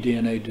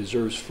ctDNA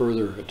deserves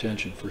further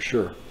attention for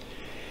sure.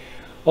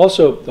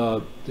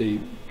 Also,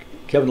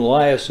 Kevin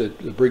Elias at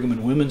the Brigham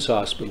and Women's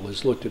Hospital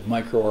has looked at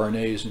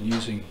microRNAs, and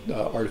using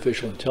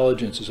artificial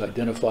intelligence has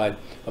identified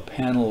a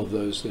panel of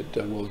those that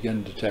will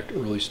again detect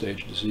early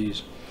stage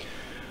disease.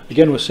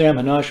 Again, with Sam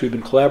Hanash, we've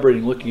been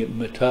collaborating looking at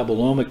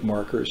metabolomic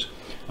markers,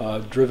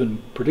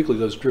 particularly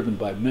those driven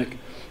by MYC,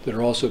 that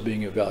are also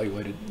being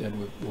evaluated,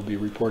 and we'll be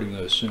reporting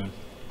those soon.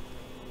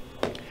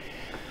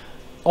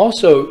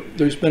 Also,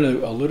 there's been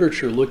a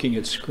literature looking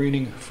at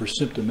screening for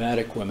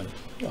symptomatic women.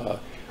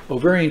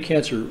 Ovarian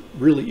cancer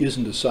really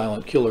isn't a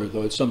silent killer,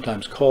 though it's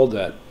sometimes called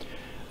that.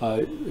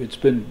 It's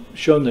been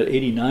shown that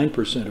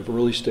 89% of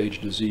early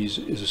stage disease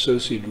is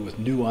associated with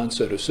new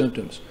onset of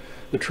symptoms.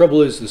 The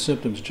trouble is the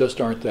symptoms just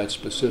aren't that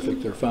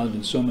specific. They're found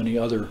in so many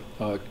other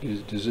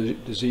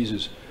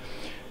diseases: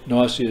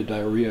 nausea,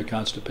 diarrhea,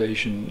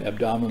 constipation,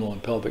 abdominal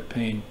and pelvic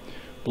pain,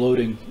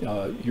 bloating,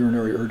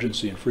 urinary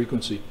urgency and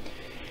frequency.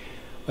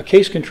 A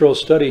case control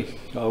study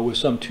with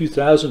some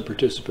 2,000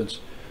 participants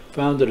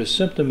found that a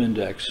symptom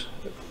index,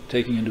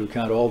 taking into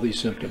account all these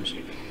symptoms,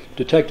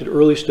 detected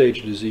early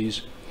stage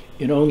disease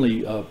in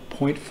only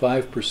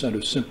 0.5%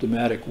 of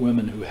symptomatic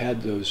women who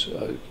had those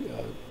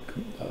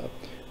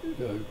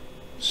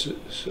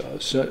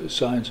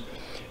signs,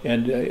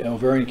 and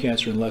ovarian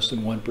cancer in less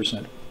than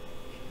 1%.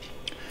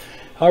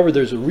 However,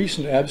 there's a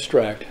recent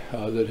abstract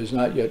that has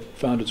not yet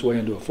found its way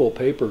into a full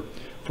paper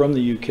from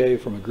the UK,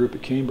 from a group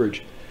at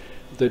Cambridge,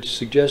 that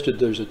suggested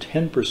there's a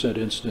 10%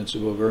 incidence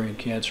of ovarian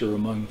cancer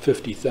among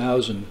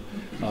 50,000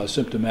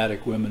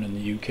 symptomatic women in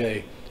the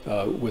UK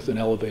with an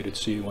elevated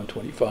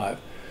CA-125.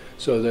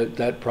 So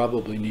that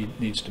probably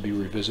needs to be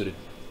revisited.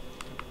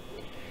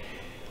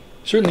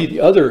 Certainly the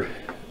other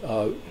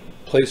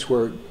place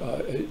where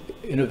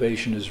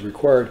innovation is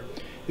required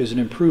is in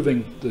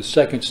improving the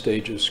second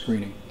stage of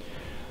screening.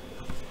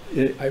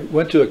 I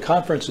went to a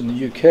conference in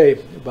the UK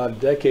about a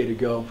decade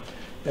ago,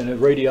 and a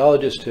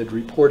radiologist had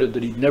reported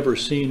that he'd never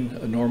seen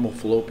a normal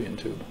fallopian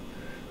tube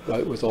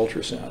with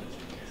ultrasound.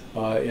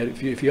 And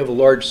if you have a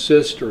large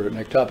cyst or an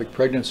ectopic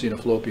pregnancy in a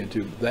fallopian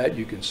tube, that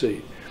you can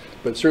see.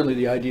 But certainly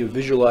the idea of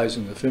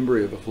visualizing the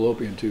fimbria of a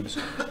fallopian tube is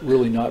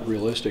really not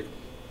realistic.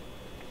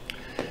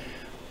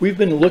 We've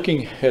been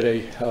looking at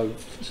a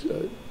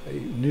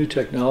new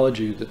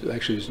technology that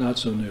actually is not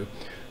so new,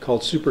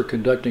 called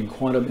superconducting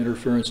quantum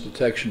interference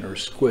detection, or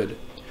SQUID.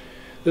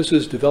 This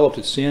was developed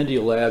at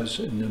Sandia Labs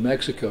in New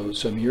Mexico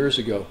some years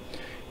ago,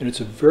 and it's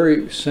a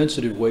very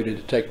sensitive way to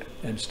detect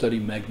and study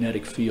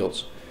magnetic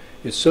fields.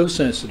 It's so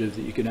sensitive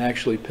that you can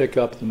actually pick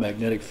up the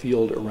magnetic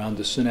field around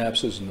the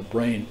synapses in the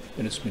brain,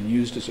 and it's been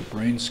used as a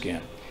brain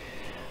scan.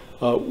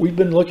 We've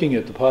been looking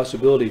at the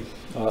possibility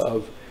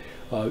of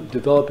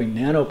developing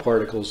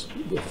nanoparticles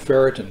of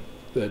ferritin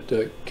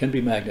that can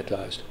be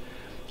magnetized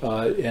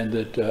and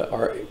that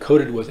are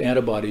coated with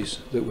antibodies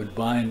that would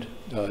bind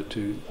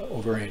to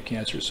ovarian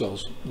cancer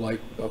cells, like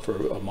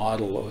for a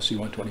model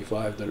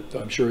OC125,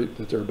 that I'm sure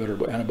that there are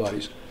better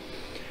antibodies.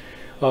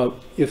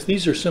 If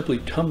these are simply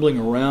tumbling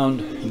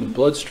around in the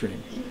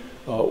bloodstream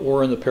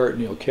or in the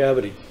peritoneal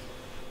cavity,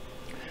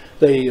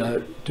 they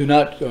do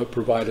not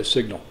provide a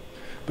signal.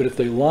 But if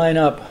they line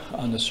up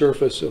on the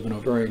surface of an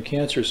ovarian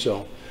cancer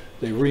cell,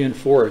 they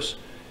reinforce,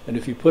 and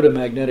if you put a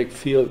magnetic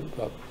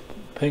field,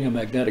 ping a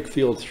magnetic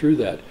field through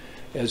that,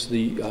 as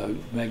the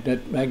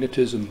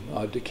magnetism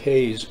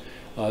decays,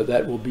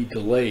 that will be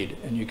delayed,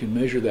 and you can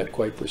measure that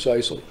quite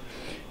precisely.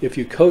 If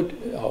you coat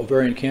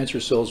ovarian cancer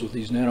cells with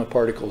these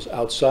nanoparticles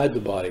outside the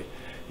body,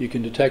 you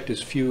can detect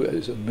as few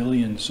as 1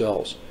 million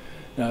cells.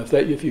 Now,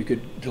 if you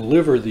could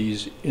deliver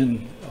these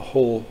in a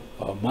whole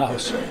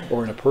mouse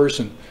or in a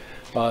person,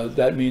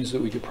 that means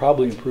that we could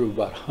probably improve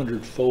about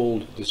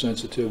 100-fold the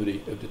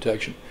sensitivity of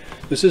detection.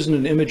 This isn't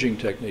an imaging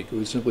technique. It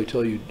would simply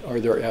tell you, are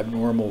there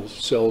abnormal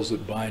cells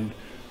that bind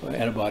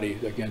antibody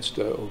against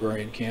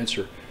ovarian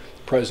cancer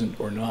present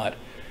or not?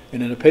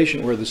 And in a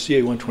patient where the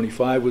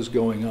CA-125 was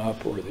going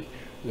up, or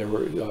there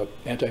were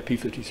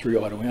anti-p53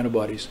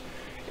 autoantibodies,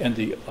 and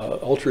the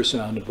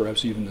ultrasound and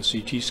perhaps even the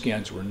CT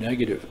scans were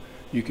negative,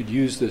 you could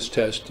use this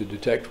test to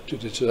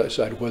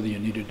decide whether you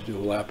needed to do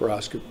a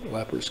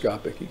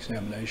laparoscopic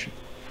examination.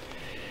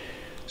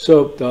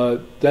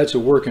 So that's a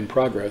work in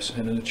progress,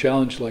 and the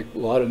challenge, like a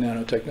lot of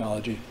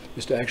nanotechnology,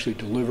 is to actually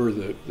deliver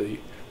the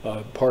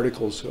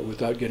particles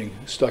without getting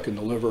stuck in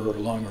the liver or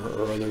lung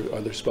or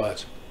other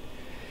spots.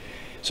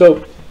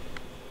 So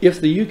if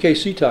the UK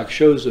CTOC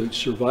shows a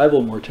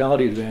survival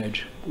mortality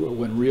advantage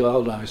when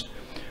realized,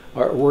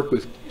 our work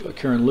with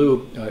Karen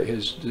Liu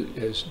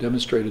has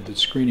demonstrated that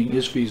screening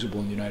is feasible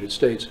in the United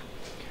States.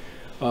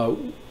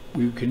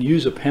 We can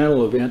use a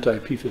panel of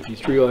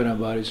anti-p53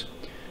 antibodies,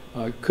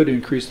 could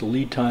increase the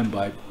lead time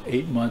by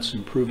 8 months,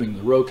 improving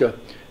the ROCA,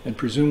 and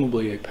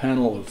presumably a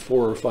panel of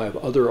 4 or 5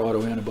 other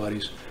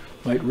autoantibodies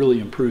might really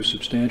improve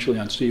substantially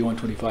on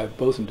CA-125,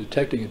 both in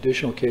detecting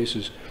additional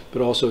cases,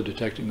 but also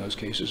detecting those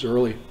cases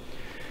early.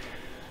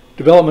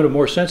 Development of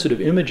more sensitive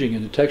imaging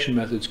and detection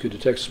methods could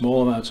detect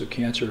small amounts of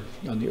cancer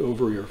on the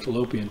ovary or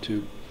fallopian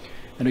tube.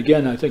 And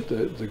again, I think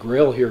the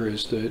grail here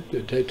is the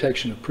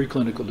detection of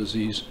preclinical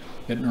disease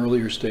at an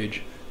earlier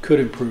stage could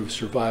improve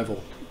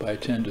survival by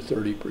 10 to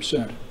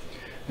 30%.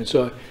 And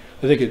so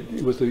I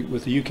think with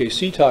the UK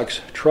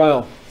CTOX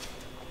trial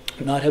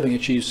not having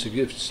achieved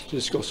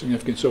statistical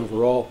significance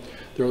overall,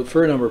 there are a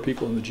fair number of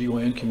people in the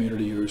GYN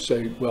community who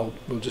say, well,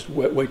 we'll just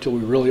wait till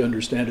we really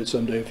understand it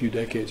someday, a few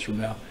decades from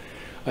now.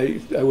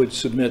 I would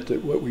submit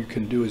that what we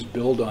can do is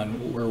build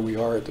on where we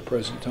are at the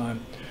present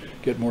time,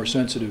 get more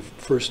sensitive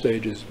first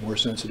stages, more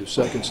sensitive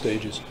second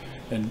stages,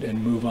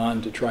 and move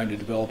on to trying to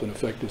develop an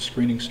effective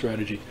screening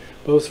strategy,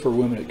 both for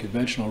women at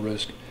conventional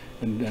risk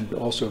and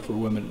also for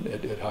women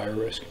at higher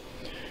risk.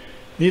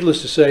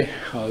 Needless to say,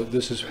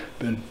 this has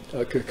been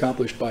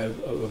accomplished by a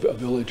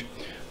village.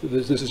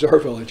 This is our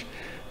village,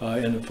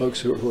 and the folks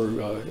who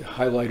are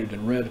highlighted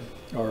in red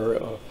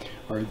are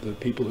the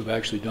people who've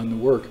actually done the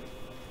work.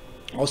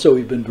 Also,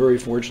 we've been very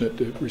fortunate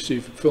to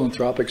receive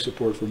philanthropic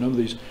support for a number of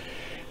these.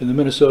 And the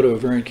Minnesota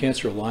Ovarian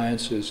Cancer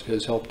Alliance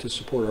has helped to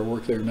support our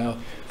work there, now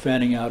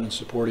fanning out and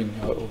supporting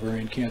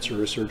ovarian cancer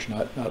research,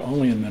 not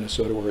only in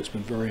Minnesota, where it's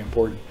been very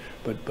important,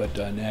 but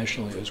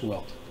nationally as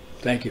well.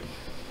 Thank you.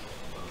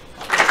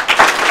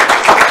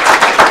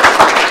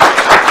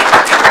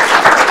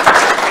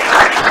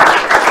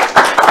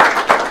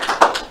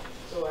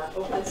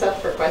 Opens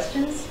up for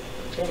questions.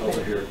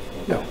 Over here.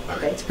 No.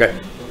 Okay. Okay.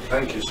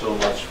 Thank you so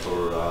much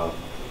for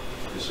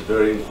this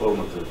very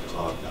informative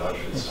talk, Josh.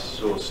 It's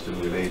so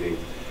stimulating.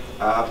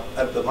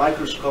 At the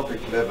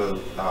microscopic level,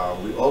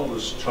 we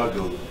always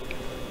struggle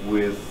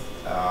with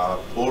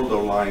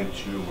borderline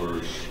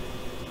tumors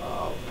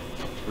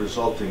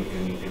resulting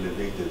in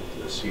elevated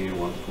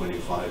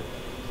CA-125.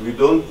 We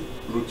don't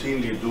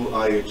routinely do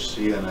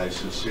IHC, and I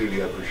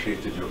sincerely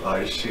appreciated your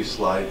IHC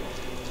slide,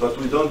 but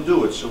we don't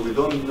do it, so we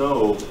don't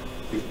know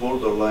if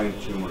borderline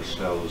tumor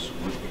cells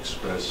would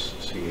express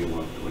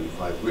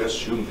CA-125. We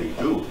assume they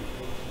do,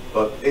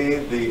 but A,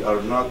 they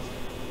are not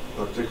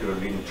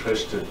particularly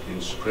interested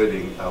in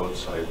spreading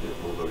outside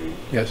the ovary.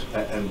 Yes.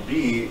 And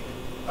B,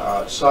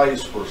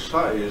 size for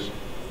size,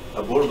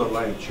 a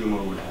borderline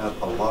tumor will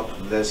have a lot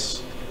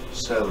less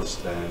cells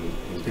than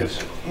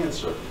invasive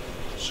cancer.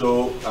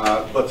 So,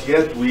 but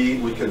yet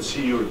we can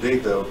see your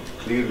data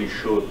clearly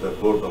showed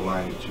that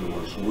borderline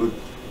tumors would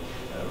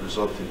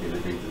result in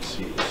elevated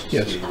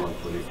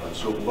CA-125.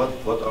 So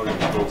what are your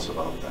thoughts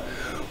about that?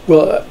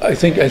 Well, I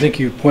think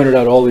you pointed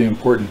out all the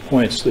important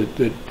points,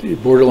 that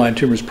borderline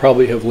tumors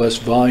probably have less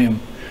volume.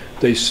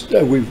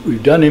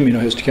 We've done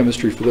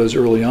immunohistochemistry for those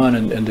early on,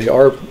 and they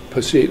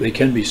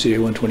can be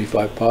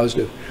CA-125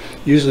 positive.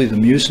 Usually the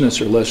mucinous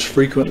are less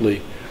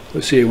frequently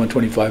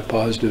CA-125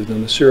 positive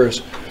than the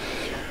serous.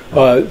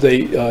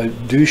 They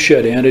do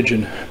shed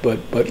antigen,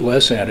 but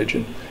less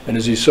antigen. And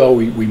as you saw,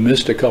 we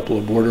missed a couple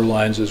of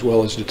borderlines as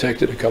well as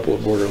detected a couple of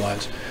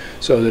borderlines.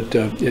 So that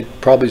it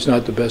probably is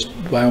not the best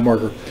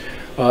biomarker.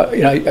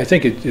 I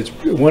think it's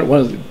one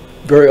of the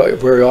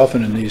very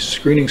often in these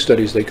screening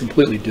studies they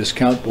completely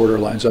discount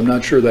borderlines. I'm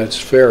not sure that's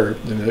fair.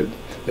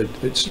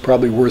 It's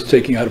probably worth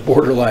taking out a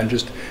borderline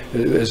just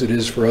as it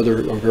is for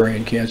other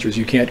ovarian cancers.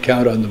 You can't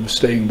count on them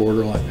staying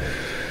borderline.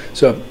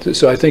 So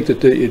I think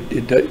that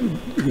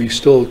we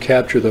still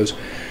capture those.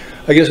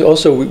 I guess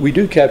also we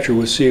do capture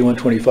with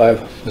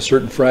CA-125 a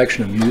certain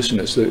fraction of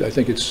mucinous. I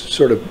think it's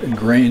sort of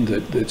ingrained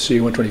that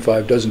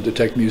CA-125 doesn't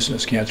detect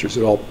mucinous cancers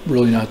at all.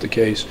 Really not the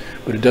case,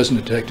 but it doesn't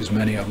detect as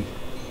many of them.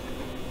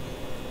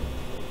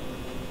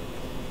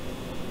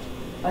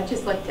 I'd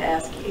just like to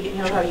ask, you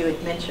know how you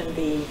had mentioned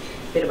the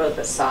bit about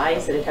the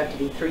size, that it'd have to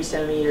be 3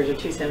 centimeters or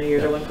 2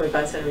 centimeters or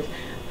 1.5 centimeters.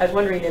 I was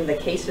wondering, in the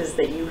cases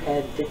that you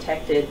had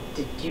detected,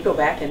 did you go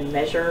back and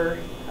measure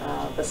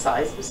the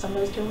size of some of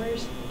those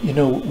tumors? You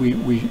know, we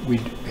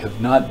have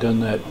not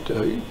done that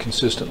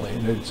consistently,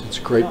 and it's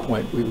a great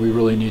point. We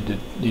really need to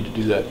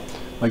do that.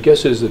 My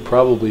guess is that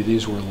probably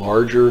these were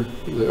larger,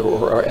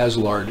 or as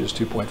large as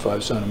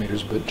 2.5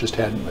 centimeters, but just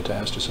hadn't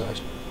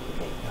metastasized.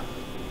 Okay.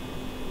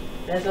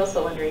 Yeah. I was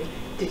also wondering,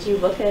 did you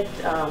look at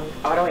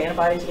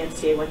autoantibodies against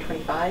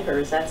CA-125, or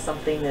is that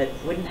something that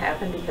wouldn't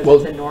happen because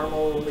it's a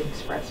normally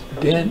expressed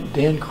protein?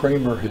 Dan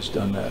Kramer has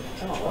done that.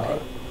 Oh,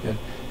 okay.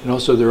 And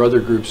also there are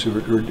other groups who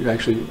are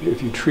actually,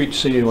 if you treat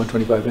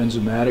CA-125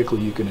 enzymatically,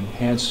 you can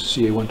enhance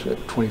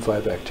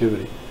CA-125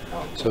 activity.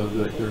 Oh, so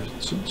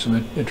there's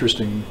some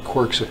interesting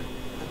quirks.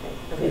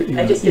 Okay. Even,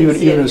 I just didn't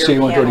see even it in your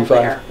CA-125.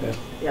 panel there.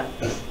 Yeah.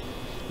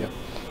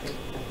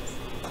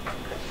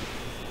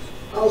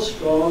 How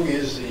strong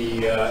is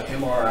the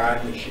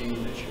MRI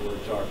machine that you were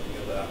talking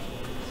about?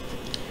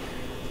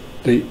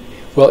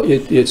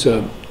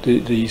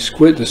 The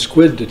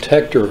squid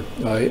detector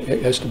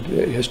has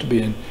to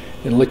be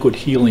in liquid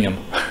helium.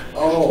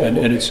 Oh, and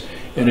okay.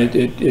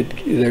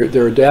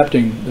 They're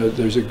adapting.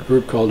 There's a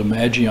group called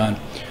Imagion,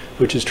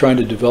 which is trying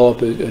to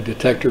develop a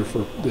detector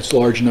that's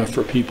large enough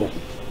for people.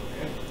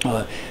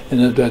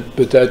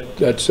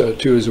 That's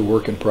too is a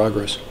work in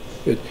progress.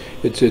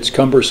 It's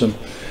cumbersome.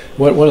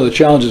 One of the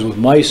challenges with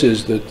mice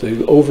is that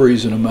the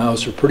ovaries in a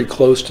mouse are pretty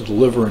close to the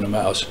liver in a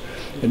mouse.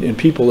 In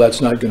people, that's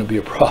not going to be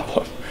a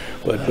problem.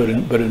 But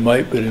in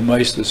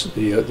mice,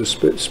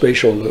 the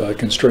spatial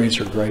constraints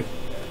are great.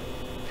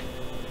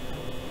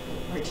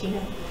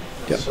 Martina?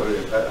 Yeah. Sorry,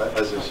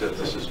 as I said,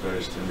 this is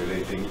very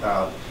stimulating.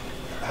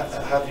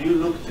 Have you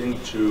looked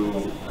into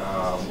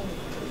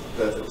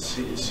the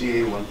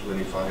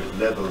CA-125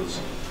 levels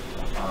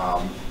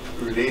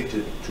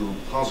related to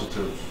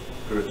positive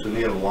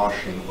peritoneal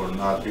washing or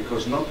not?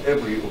 Because not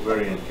every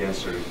ovarian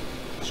cancer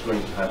is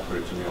going to have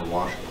peritoneal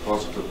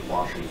positive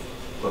washing,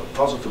 but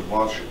positive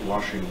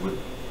washing would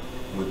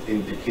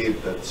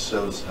indicate that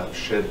cells have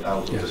shed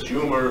out of the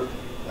tumor,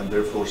 and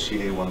therefore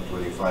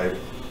CA-125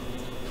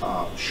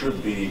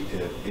 should be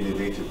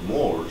elevated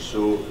more.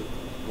 So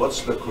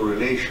what's the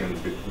correlation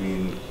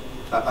between,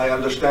 I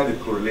understand it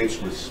correlates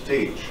with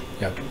stage,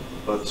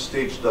 but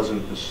stage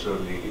doesn't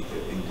necessarily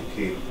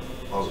indicate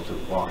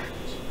positive washings.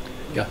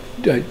 Yeah,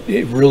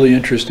 a really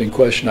interesting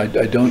question. I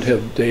don't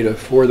have data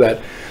for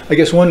that. I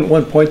guess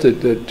one point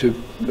that to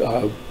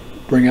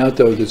bring out,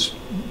 though, that's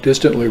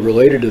distantly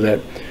related to that,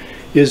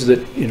 is that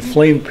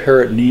inflamed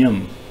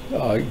peritoneum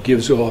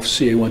gives off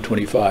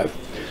CA-125.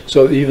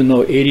 So even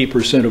though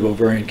 80% of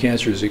ovarian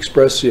cancers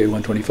express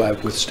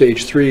CA-125, with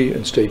stage 3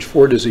 and stage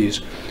 4 disease,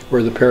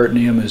 where the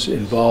peritoneum is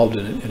involved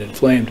and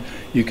inflamed,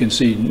 you can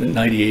see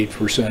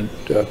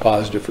 98%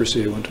 positive for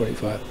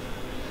CA-125.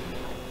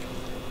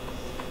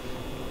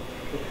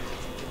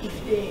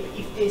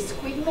 If the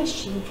screen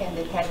machine can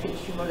detect a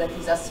tumor that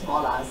is as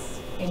small as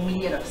a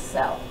million of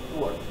cell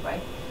worth,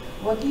 right?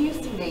 What do you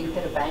think the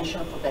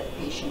intervention for that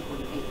patient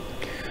would be?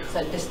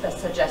 So this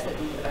suggested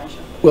intervention.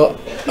 Well,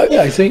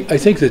 I think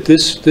that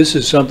this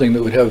is something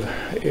that would have,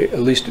 at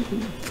least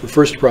for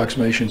first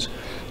approximations,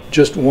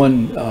 just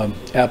one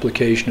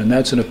application, and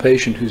that's in a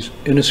patient who's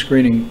in a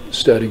screening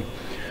setting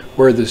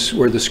where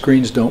the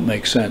screens don't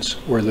make sense,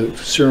 where the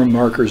serum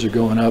markers are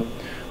going up,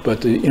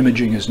 but the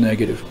imaging is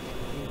negative.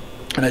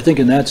 And I think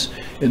in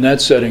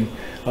that setting,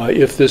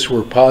 if this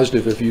were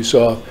positive, if you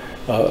saw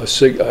a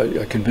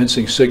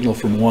convincing signal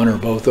from one or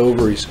both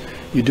ovaries,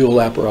 you do a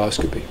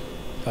laparoscopy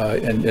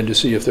and to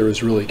see if there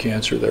is really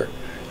cancer there.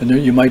 And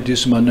then you might do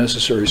some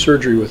unnecessary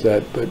surgery with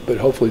that, but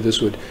hopefully this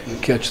would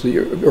catch the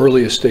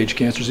earliest stage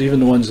cancers,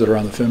 even the ones that are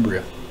on the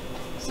fimbria.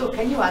 So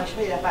can you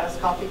actually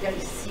laparoscopically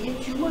see a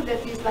tumor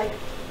that is like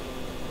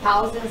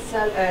 1,000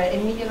 cells, a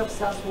million of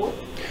cells worth?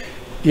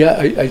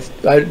 Yeah,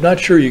 I'm not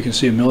sure you can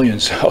see a million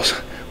cells,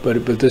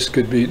 but this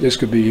could be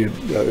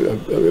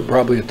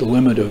probably at the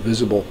limit of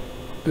visible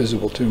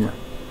tumor.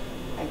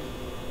 Any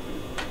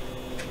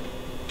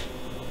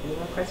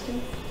more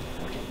questions?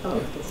 Oh,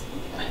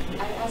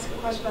 I asked a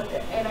question about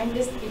that, and I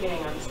missed the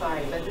beginning, I'm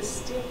sorry, but the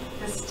stick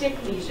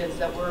lesions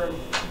that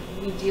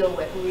we deal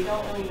with, we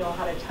don't really know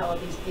how to tell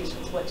these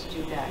patients what to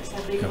do next.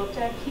 Have they looked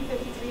at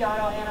P53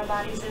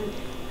 autoantibodies in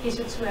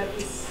patients who have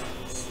these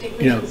stick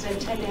lesions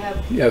and tend to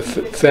have... Yeah,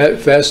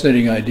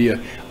 fascinating idea.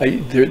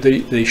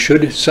 They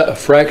should, a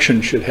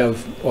fraction should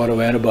have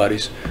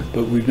autoantibodies,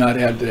 but we've not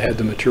had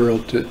the material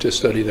to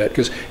study that,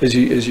 because as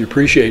you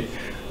appreciate,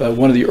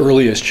 one of the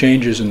earliest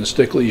changes in the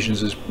stick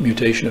lesions is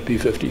mutation of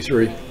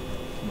P53.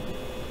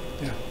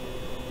 Yeah.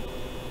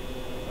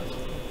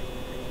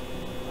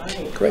 All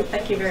right. Great.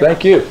 Thank you very much.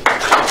 Thank you.